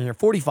agree with Jordan here.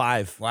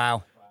 45.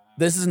 Wow.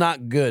 This is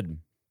not good.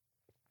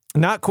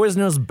 Not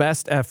Quiznos'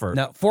 best effort.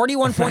 No,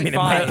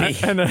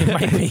 41.5. And,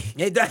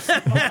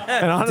 The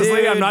and honestly,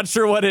 Dude. I'm not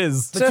sure what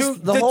is.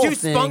 Just the whole two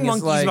thing spunk is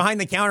monkeys like- behind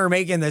the counter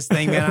making this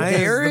thing, man. I think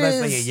There it's the best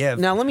thing is you give.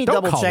 now. Let me Don't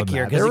double call check them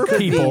here that. There were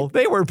people.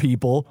 They were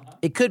people.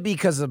 It could be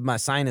because of my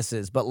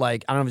sinuses, but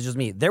like I don't know if it's just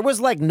me. There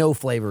was like no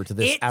flavor to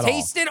this It at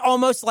tasted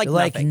almost like all.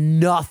 Like nothing.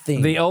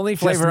 nothing. The only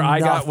Just flavor I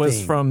got was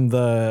nothing. from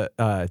the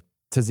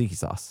tzatziki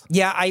sauce.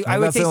 Yeah, I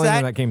would That's the taste only thing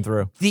that. that came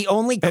through. The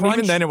only And crunch,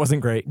 even then, it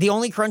wasn't great. the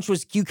only crunch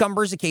was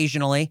cucumbers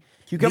occasionally.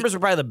 Cucumbers are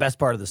probably the best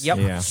part of this. Yep,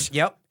 Yeah.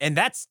 yep, and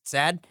that's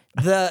sad.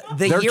 The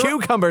They're Euro,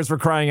 cucumbers for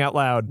crying out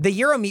loud. the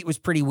Euro meat was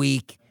pretty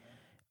weak.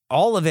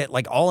 All of it,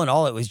 like all in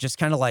all, it was just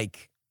kind of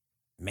like,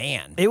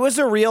 man. It was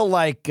a real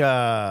like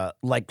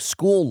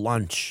school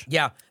lunch.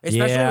 Yeah,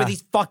 especially Yeah. with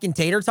these fucking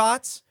tater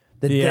tots.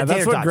 Yeah, that's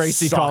tater what tots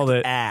Gracie suck called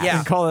it. ass.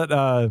 Yeah.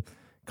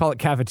 Call it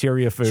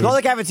cafeteria food. She called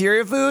it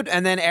cafeteria food,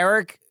 and then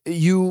Eric,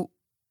 you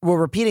were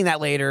repeating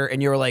that later,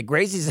 and you were like,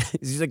 Gracie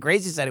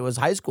said it was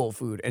high school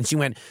food, and she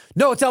went,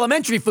 no, it's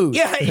elementary food.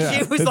 Yeah,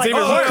 she was It's like,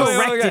 even oh, worse. wait,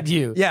 wait, corrected wait.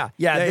 you. Yeah,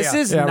 This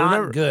is Yeah,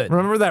 not good.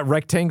 Remember that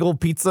rectangle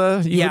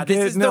pizza you Yeah, would this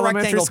get is in the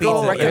elementary rectangle school?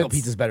 pizza. Rectangle It's-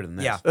 pizza is better than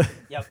this. Yeah,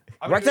 yep.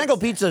 Rectangle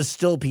pizza is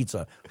still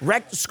pizza.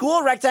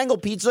 School rectangle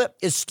pizza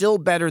is still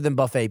better than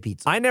buffet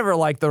pizza. I never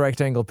liked the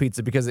rectangle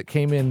pizza because it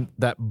came in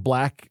that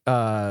black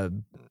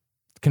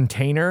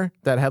container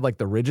that had like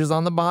the ridges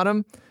on the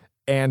bottom.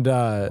 And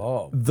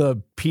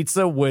the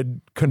pizza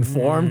would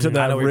conform to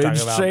that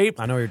ridge shape.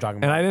 I know what you're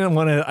talking And about.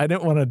 I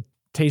didn't want to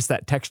taste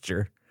that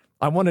texture.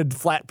 I wanted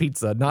flat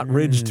pizza, not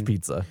ridged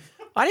pizza.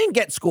 I didn't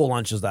get school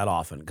lunches that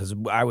often because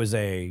I was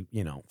a,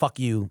 fuck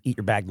you, eat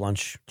your bagged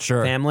lunch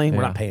family. We're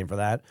Yeah. not paying for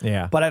that.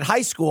 Yeah. But at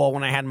high school,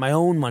 when I had my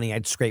own money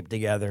I'd scrape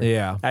together,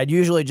 Yeah. I'd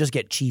usually just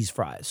get cheese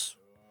fries.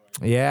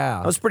 Yeah.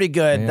 That was pretty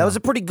good. Yeah. That was a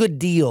pretty good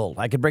deal.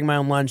 I could bring my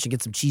own lunch and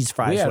get some cheese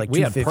fries for like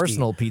we had $2.50.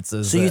 personal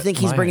pizzas. So you at think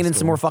he's my bringing high in some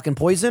school. more fucking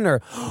poison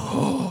or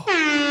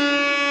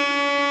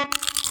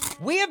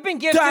We have been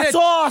gifted. That's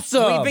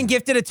awesome. We've been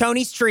gifted a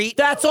Tony's treat.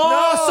 That's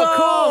awesome.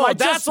 Oh,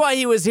 that's why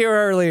he was here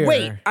earlier.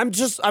 Wait,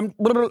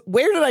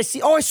 where did I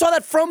see? Oh, I saw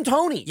that from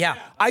Tony. Yeah.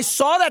 I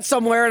saw that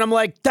somewhere and I'm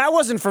like, that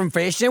wasn't from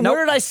Fish. And Nope.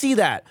 where did I see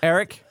that?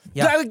 Eric,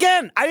 Yeah.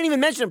 Again, I didn't even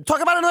mention him.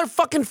 Talk about another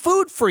fucking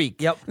food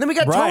freak. Yep. And then we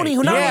got Right. Tony,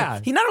 who Yeah.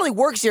 he not only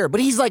works here,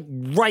 but he's like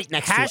right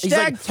next to it. He's Hashtag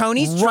like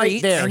Tony's right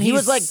treats. there. And He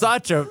was like,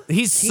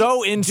 he's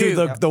so into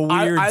the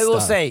weird I will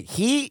stuff. say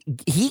he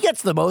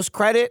gets the most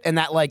credit, and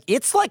that like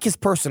it's like his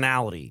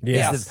personality.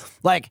 Yes. It's this-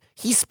 like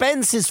he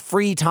spends his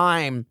free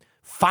time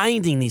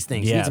finding these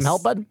things. You need Yes. some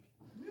help, bud?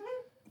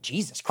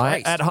 Jesus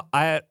Christ.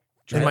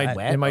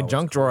 In my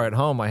junk drawer at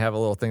home, I have a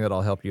little thing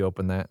that'll help you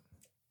open that.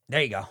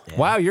 There you go.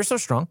 Wow, you're so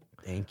strong.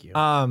 Thank you.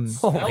 Oh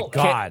my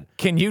God.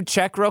 Can you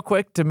check real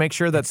quick to make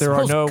sure that there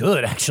are smells no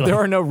good, actually. there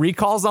are no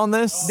recalls on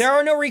this? There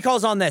are no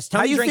recalls on this. How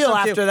Tony you drinks feel some,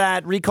 after too.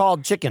 that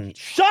recalled chicken?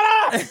 Shut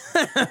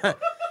up!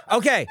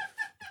 Okay.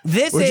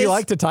 This Would is you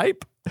like to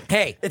type?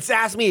 Hey, It's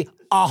asked me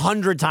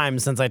 100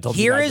 times since I told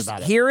you guys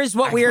about it. here is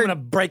what I'm we're gonna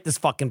break this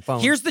fucking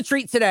phone. Here's the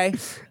treat today.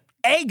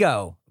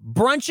 Eggo,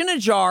 brunch in a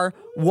jar,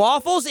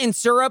 waffles in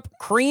syrup,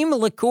 cream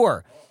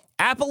liqueur.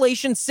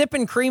 Appalachian sip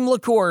and cream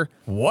liqueur.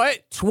 What?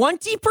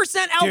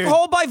 20%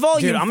 alcohol by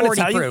volume. Dude, I'm gonna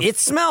 40 tell proof. you, it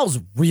smells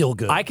real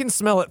good. I can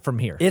smell it from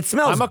here. It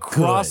smells I'm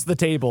across good. the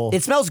table.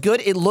 It smells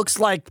good. It looks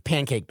like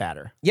pancake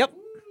batter. Yep.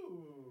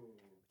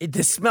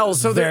 This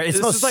smells it this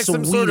smells is like sweet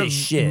some sort of as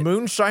shit.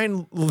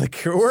 moonshine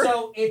liqueur.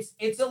 So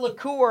it's a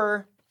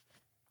liqueur.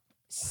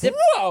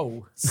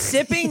 Whoa!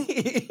 Sipping.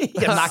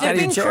 Yeah, knock out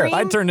of your sipping chair. cream.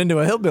 I turned into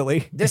a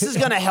hillbilly, This is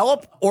gonna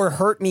help or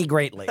hurt me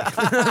greatly.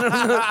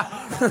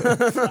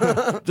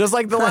 just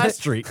like the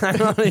last treat.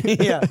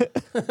 Yeah.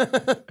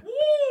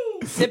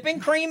 Sipping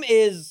cream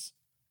is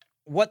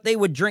what they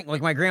would drink.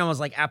 Like my grandma was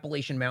like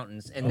Appalachian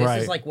Mountains, and this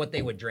Right. is like what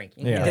they would drink.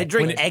 Yeah. They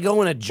drink Eggo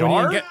in a When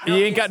jar. you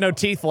ain't got no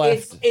teeth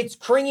left. It's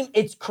cream.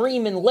 It's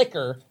cream and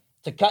liquor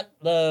to cut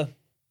the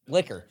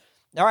liquor.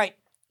 All right.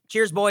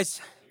 Cheers, boys.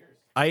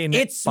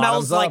 It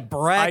smells bottoms like up.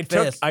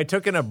 breakfast. I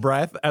took in a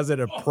breath as it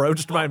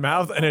approached my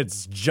mouth, and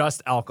it's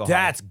just alcohol.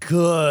 That's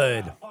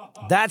good.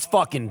 That's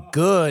fucking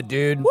good,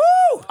 dude.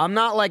 Woo! I'm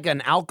not like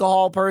an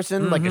alcohol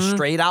person, like a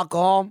straight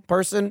alcohol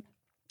person.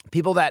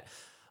 People that,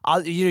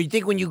 you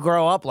think when you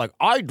grow up, like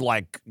I'd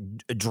like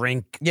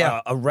drink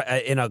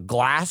in a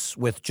glass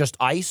with just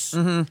ice.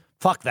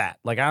 Fuck that.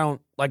 Like I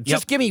don't like.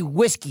 Just give me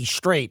whiskey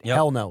straight.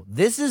 Hell no.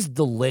 This is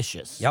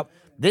delicious. Yep.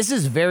 This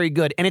is very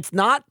good, and it's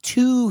not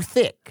too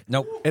thick.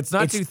 Nope. It's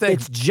not too thick.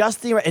 It's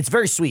just the. It's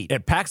very sweet.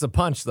 It packs a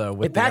punch though.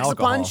 With It packs the a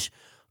punch.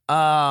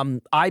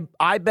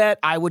 I bet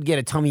I would get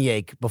a tummy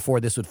ache before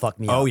this would fuck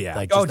me up. Oh yeah.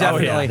 Like, just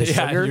definitely. out of the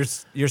Yeah, sugar.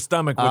 your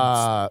stomach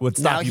would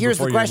stop Now you here's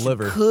before the your question: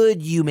 liver.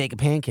 could you make a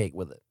pancake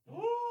with it?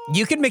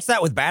 You can mix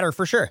that with batter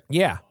for sure.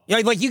 Yeah. Yeah,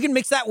 like you can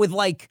mix that with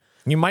like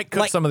You might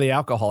cook Like- some of the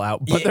alcohol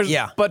out, but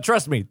Yeah. but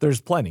trust me,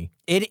 there's plenty.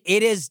 it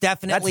is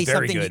definitely That's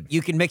very something good.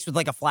 you can mix with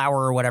like a flour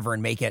or whatever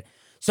and make it.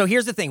 So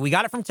here's the thing. We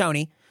got it from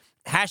Tony.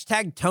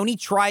 Hashtag Tony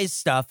tries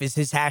stuff is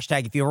his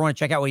hashtag if you ever want to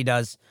check out what he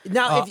does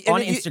Now, if-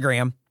 on and if you-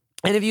 Instagram.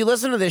 And if you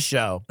listen to this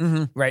show,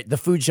 right, the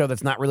food show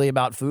that's not really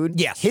about food,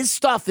 Yes. his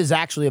stuff is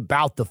actually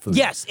about the food.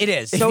 Yes, it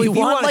is. If So you if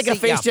you want wanna like a see-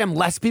 Face yeah. Jam,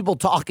 less people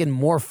talking,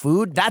 more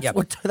food. That's Yep.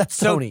 what. That's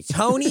So Tony.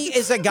 Tony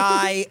is a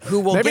guy who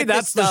will Maybe get this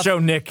that's the stuff show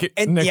Nick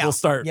yeah, will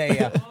start.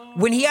 Yeah.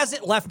 When he has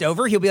it left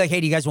over, he'll be like, "Hey,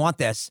 do you guys want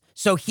this?"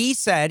 So he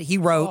said he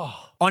wrote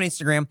on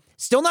Instagram,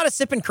 "Still not a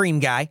sip and cream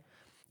guy.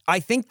 I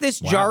think this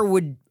jar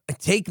would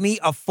take me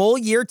a full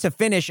year to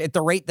finish at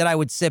the rate that I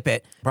would sip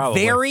it.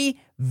 Probably. Very,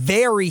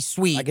 very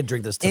sweet. I could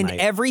drink this And tonight.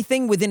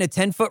 everything within a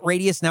 10-foot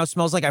radius now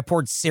smells like I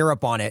poured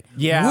syrup on it.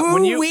 Yeah,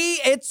 when you- Woo-wee,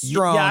 it's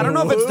strong. Yeah, I don't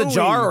know if it's the Woo-wee.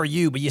 jar or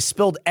you, but you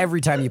spilled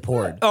every time you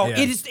poured. Oh, Yeah.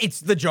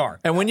 it's the jar.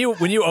 And when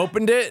you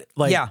opened it,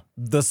 like Yeah.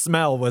 the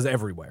smell was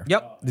everywhere.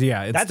 Yep.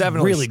 Yeah, it's that's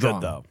definitely really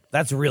strong. good though.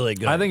 That's really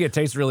good. I think it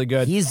tastes really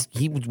good.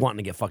 he was wanting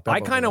to get fucked up.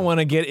 I kind of want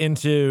to get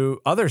into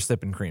other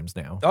sipping creams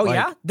now. Oh,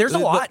 yeah? There's a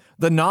lot.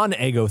 The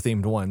non-Eggo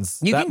themed ones.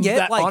 You that, can get,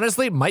 that like-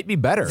 honestly might be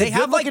better. They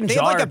have like Good-looking they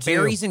have like jar, a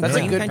berries too. and That's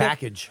cream a good kind of-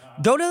 package.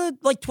 Go to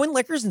like Twin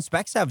Liquors and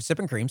Specs have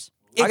sipping creams.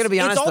 I gotta be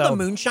It's honest, all the though.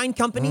 moonshine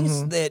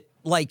companies that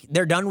like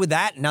they're done with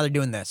that and now they're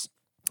doing this.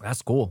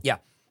 That's cool. Yeah,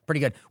 pretty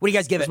good. What do you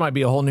guys give This it? might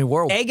be a whole new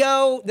world.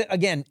 Eggo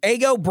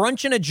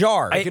brunch in a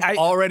jar. I can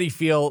already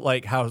feel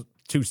like how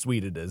too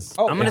sweet it is.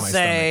 I'm in gonna my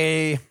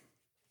say. I'm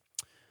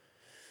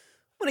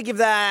gonna give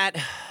that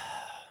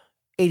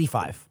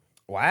 85.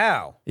 wow.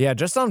 stomach. Yeah,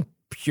 just on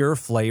pure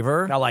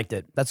flavor. I liked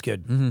it. That's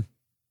good. Mm-hmm.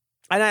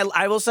 And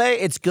I will say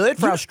it's good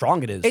for how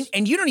strong it is.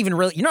 And you don't even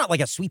really you're not like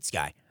a sweets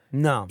guy.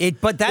 no,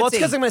 But that's well, it's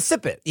because I'm gonna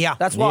sip it. Yeah.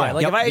 that's why. Yeah.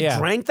 Like Yep. if I Yeah.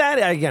 drank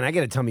that again, I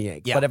get a tummy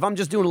ache. Yeah. But if I'm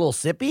just doing a little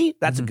sippy,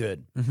 that's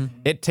good.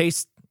 It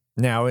tastes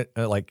now,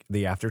 like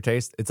the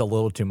aftertaste. It's a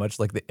little too much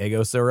like the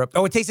Eggo syrup.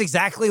 Oh, it tastes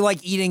exactly like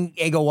eating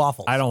Eggo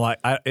waffles. I don't like.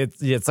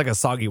 It's like a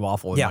soggy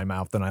waffle in Yeah. my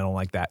mouth, and I don't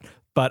like that.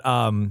 But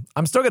I'm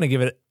still gonna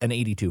give it an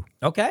 82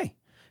 Okay.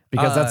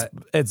 because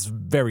it's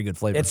very good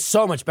flavor. It's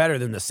so much better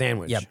than the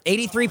sandwich. Yeah,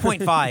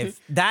 83.5.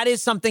 That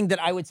is something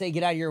that I would say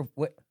get out of your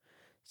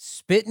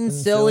spitting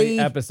silly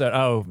episode.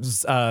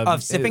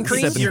 of sipping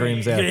creams. Sipping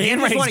creams. Yeah. He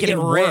just wants to get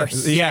ripped.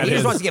 Yeah, he it just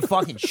is. wants to get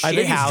fucking shit I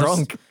think he's housed.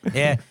 drunk.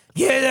 Yeah.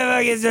 Get the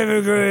fucking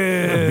sipping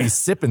cream. Be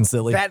sipping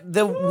silly. That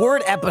the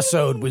word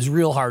episode was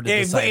real hard to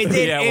decipher.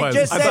 Yeah, it was.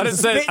 just I thought it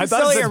said- I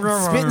thought it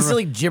said Spitting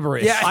silly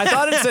gibberish. Yeah. I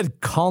thought it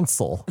said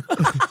console.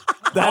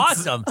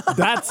 Awesome.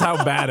 That's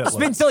how bad it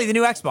Spin was. Silly, the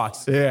new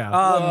Xbox. Yeah.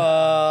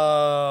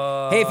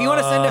 Hey, if you want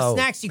to send us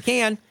snacks, you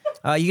can.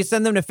 You can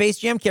send them to Face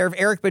Jam, care of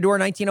Eric Bador,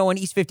 1901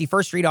 East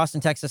 51st Street,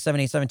 Austin, Texas,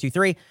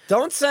 78723.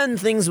 Don't send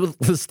things with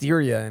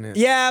listeria in it.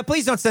 Yeah,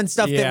 please don't send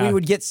stuff that Yeah. we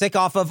would get sick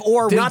off of,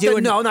 or we Not do.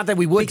 that, no, not that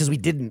we would, because we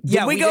didn't.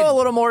 Yeah, Did we go a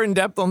little more in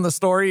depth on the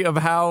story of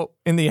how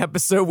in the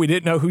episode we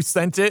didn't know who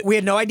sent it? We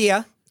had no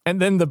idea. And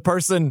then the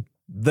person,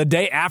 the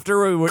day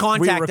after we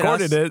Contacted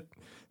recorded us. it,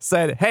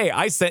 said, "Hey,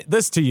 I sent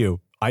this to you.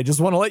 I just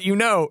want to let you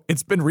know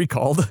it's been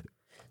recalled."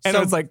 And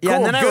So- it's like, cool,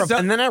 Yeah, good.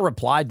 and then I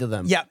replied to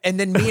them. Yeah, and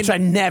then me Which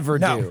and I never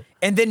no. do.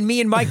 And then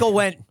me and Michael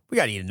went, we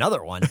got to eat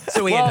another one.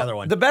 So we ate another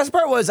one. The best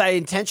part was I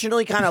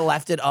intentionally kind of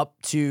left it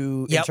up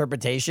to Yep.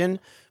 interpretation,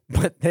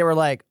 but they were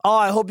like, "Oh,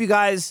 I hope you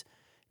guys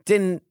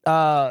didn't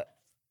like.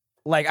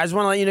 I just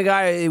want to let you know,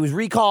 guys, it was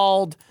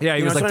recalled." Yeah,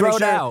 he You know, was just like, wanna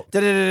 "Throw it make out."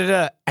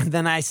 Da-da-da-da-da. And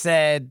then I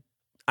said,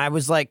 I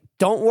was like,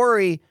 "Don't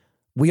worry,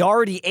 we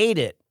already ate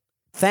it.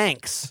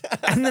 Thanks."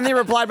 And then they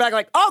replied back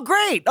like, "Oh,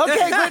 great. Okay,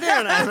 good.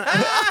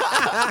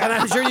 And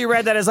I'm sure you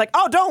read that as like,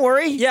 "Oh, don't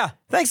worry. Yeah.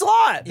 Thanks a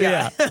lot."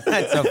 Yeah.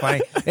 That's so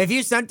funny. If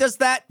you sent us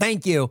that,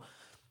 thank you.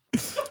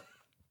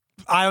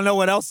 I don't know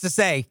what else to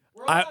say.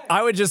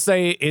 I would just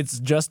say it's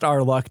just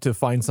our luck to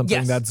find something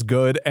Yes. that's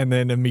good and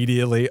then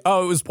immediately,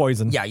 oh, it was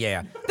poison.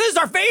 Yeah. This is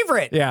our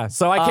favorite. Yeah.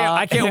 So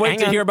I can't wait hang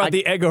to on. hear about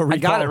the Eggo recall. I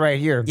got it right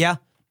here. Yeah.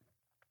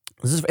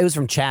 It was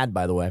from Chad,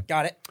 by the way.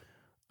 Got it.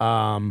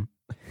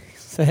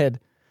 Said,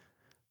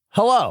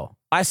 "Hello.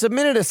 I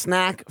submitted a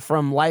snack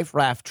from Life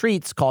Raft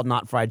Treats called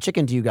Not Fried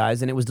Chicken to you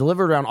guys, and it was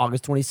delivered around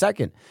August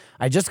 22nd.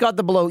 I just got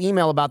the below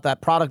email about that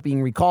product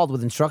being recalled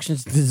with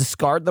instructions to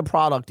discard the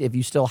product if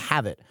you still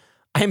have it.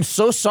 I am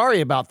so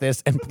sorry about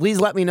this, and please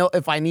let me know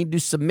if I need to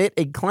submit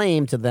a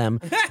claim to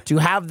them to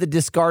have the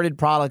discarded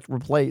product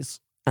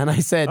replaced." And I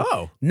said,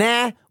 Oh.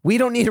 "Nah, we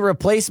don't need a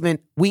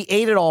replacement. We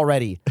ate it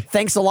already.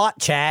 Thanks a lot,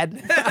 Chad."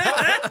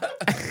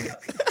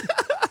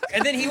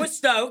 And then he was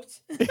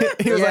stoked.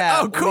 He was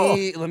like, oh, cool.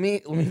 Let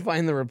me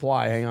find the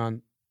reply. Hang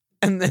on.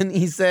 And then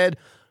he said,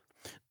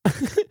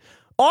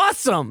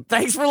 "Awesome.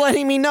 Thanks for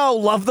letting me know.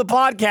 Love the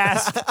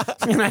podcast."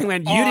 And I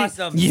went,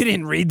 Awesome. You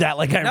didn't read that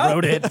like I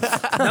wrote it."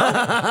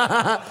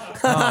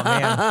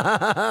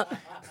 Oh,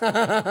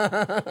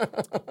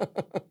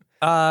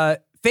 man.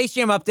 Face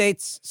Jam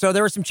updates. So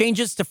there were some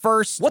changes to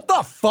first. What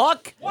the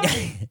fuck?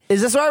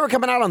 Is this why we're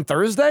coming out on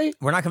Thursday?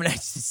 We're not coming out.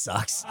 It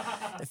sucks.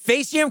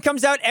 Face Jam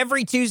comes out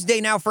every Tuesday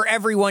now for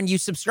everyone. You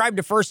subscribe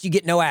to first, you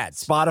get no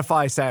ads.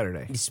 Spotify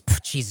Saturday.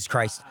 Jesus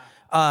Christ.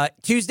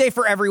 Tuesday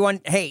for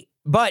everyone. Hey,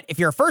 but if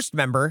you're a first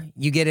member,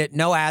 you get it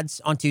no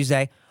ads on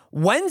Tuesday.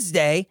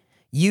 Wednesday,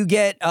 you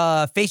get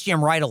Face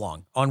Jam ride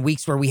along on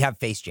weeks where we have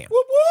Face Jam.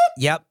 Whoop, whoop.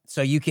 Yep.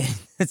 So you can.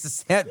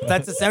 That's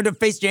the sound of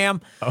Face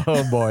Jam.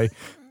 Oh, boy.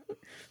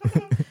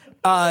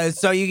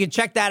 So you can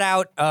check that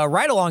out.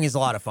 Ride along is a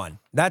lot of fun.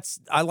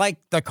 I like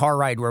the car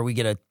ride where we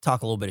get to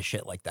talk a little bit of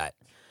shit like that.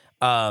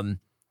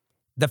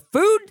 The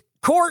food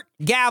court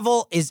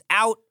gavel is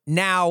out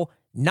now.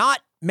 Not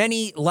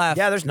many left.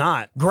 Yeah, there's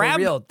not. Grab- For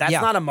real. That's yeah.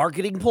 not a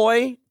marketing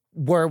ploy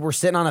where we're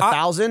sitting on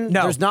 1,000.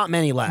 no. There's not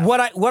many left. What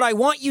I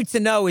want you to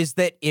know is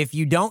that if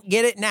you don't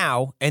get it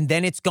now and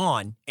then it's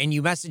gone and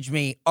you message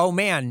me, "Oh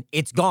man,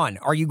 it's gone.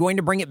 Are you going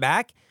to bring it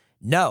back?"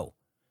 No.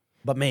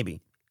 But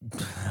maybe.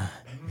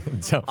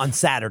 So, On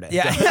Saturday.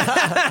 Yeah.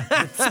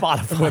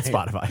 Spotify. with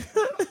Spotify.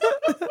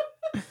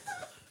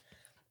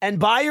 And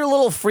buy your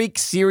little freak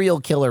serial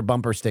killer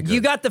bumper sticker.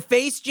 You got the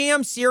Face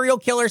Jam serial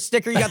killer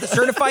sticker. You got the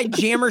certified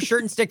jammer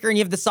shirt and sticker, and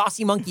you have the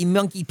saucy monkey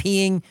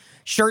peeing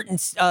shirt and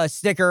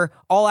sticker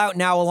all out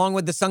now, along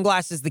with the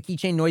sunglasses, the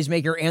keychain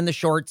noisemaker, and the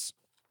shorts.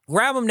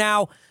 Grab them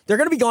now. They're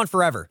going to be gone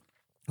forever.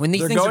 When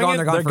these things are gone,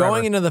 they're gone They're forever.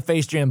 going into the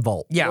Face Jam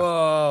vault. Yeah.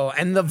 Whoa.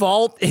 And the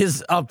vault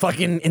is a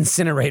fucking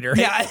incinerator.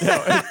 Yeah.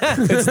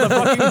 It's the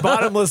fucking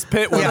bottomless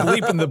pit where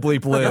Bleep and the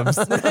Bleep lives.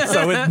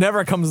 So it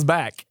never comes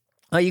back.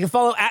 You can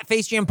follow at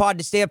Face Jam Pod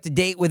to stay up to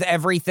date with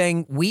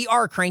everything. We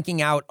are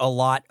cranking out a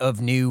lot of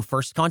new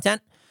first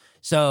content.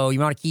 So you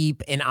want to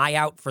keep an eye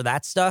out for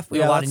that stuff. We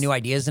have a lot of new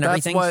ideas and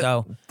everything.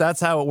 That's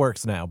how it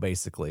works now,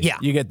 basically. Yeah.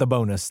 You get the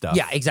bonus stuff.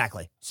 Yeah,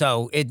 exactly.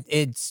 So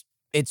it's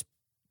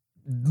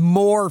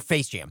more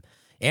Face Jam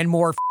and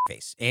more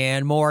face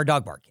and more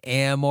dog bark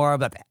and more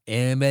blah, blah,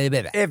 and blah,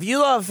 blah, blah. If you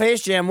love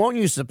Face Jam, won't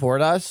you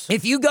support us?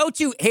 If you go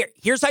to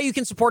here's how you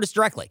can support us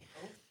directly.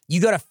 You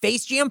go to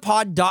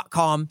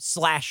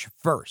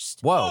facejampod.com/first.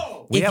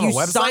 Whoa. We have a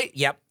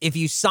website? If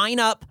you sign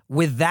up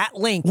with that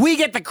link, We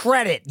get the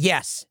credit.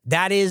 yes,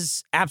 that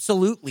is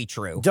absolutely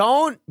true.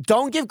 Don't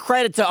give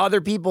credit to other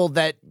people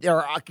that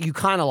are you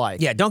kind of like.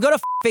 Yeah, don't go to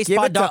Give it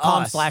to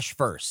us.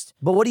 facepod.com/first.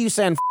 But what do you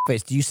say on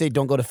Face? Do you say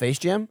don't go to Face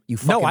Jam? You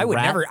No, fucking I would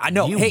rat? never. I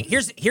know. You- Hey,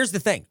 here's the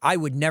thing. I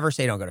would never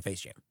say don't go to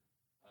Face Jam.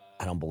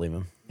 I don't believe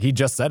him. He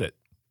just said it.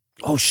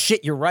 Oh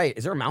shit, you're right.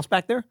 Is there a mouse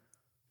back there?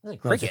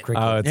 Cricket.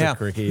 Oh, it's Yeah. a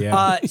cricket,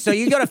 yeah. So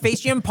you go to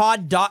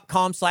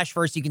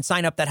facejampod.com/first. You can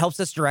sign up. That helps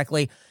us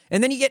directly.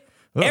 And then you get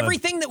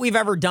everything that we've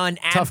ever done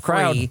Tough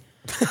crowd. ad-free.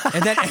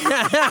 And then,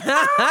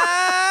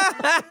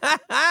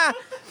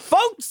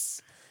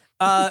 folks.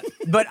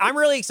 But I'm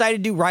really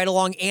excited to do Ride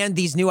Along and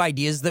these new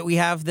ideas that we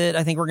have that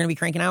I think we're going to be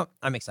cranking out.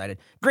 I'm excited.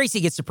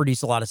 Gracie gets to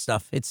produce a lot of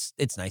stuff. It's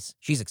nice.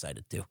 She's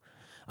excited too.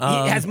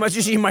 As much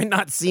as she might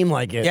not seem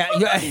like it. Yeah,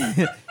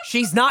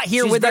 she's not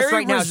here She's with us very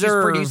right now. She's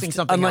reserved producing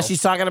something unless else.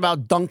 she's talking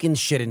about dunking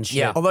shit and shit.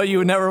 Yeah. Although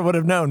you never would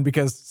have known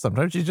because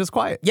sometimes she's just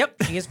quiet.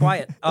 Yep, she is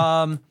quiet.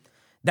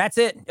 That's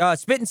it.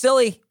 Spit and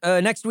Silly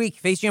next week.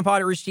 FaceJamPod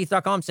at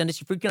roosterteeth.com. Send us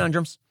your food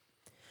conundrums.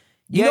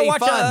 You Yay, go watch.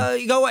 fun.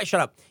 You go watch.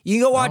 Shut up. You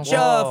can go watch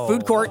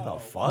Food Court.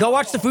 Go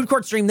watch the Food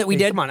Court stream that we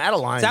did. Come on, add a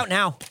line. It's out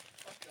now.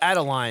 Add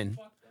a line.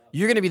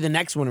 You're going to be the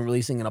next one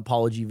releasing an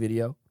apology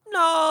video.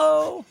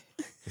 No.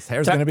 His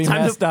hair's going to be time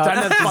to- messed up.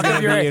 time to He's fuck gonna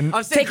up your be hair. in-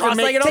 I'm sitting Take your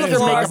cross-legged make- on take the your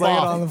floor. makeup Cross-legged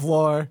off. on the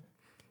floor.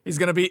 He's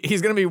gonna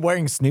be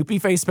wearing Snoopy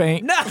face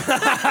paint. No. It's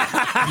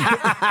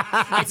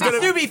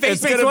Snoopy face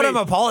it's paint's gonna what be- I'm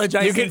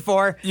apologizing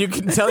for. You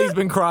can tell he's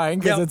been crying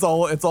because Yep. it's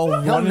all He'll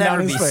running never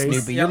down be his face.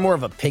 Snoopy. You're more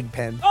of a pig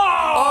pen.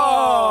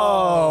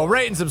 Oh,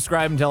 rate and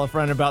subscribe and tell a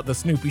friend about the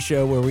Snoopy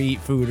Show where we eat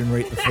food and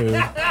rate the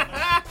food.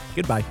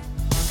 Goodbye.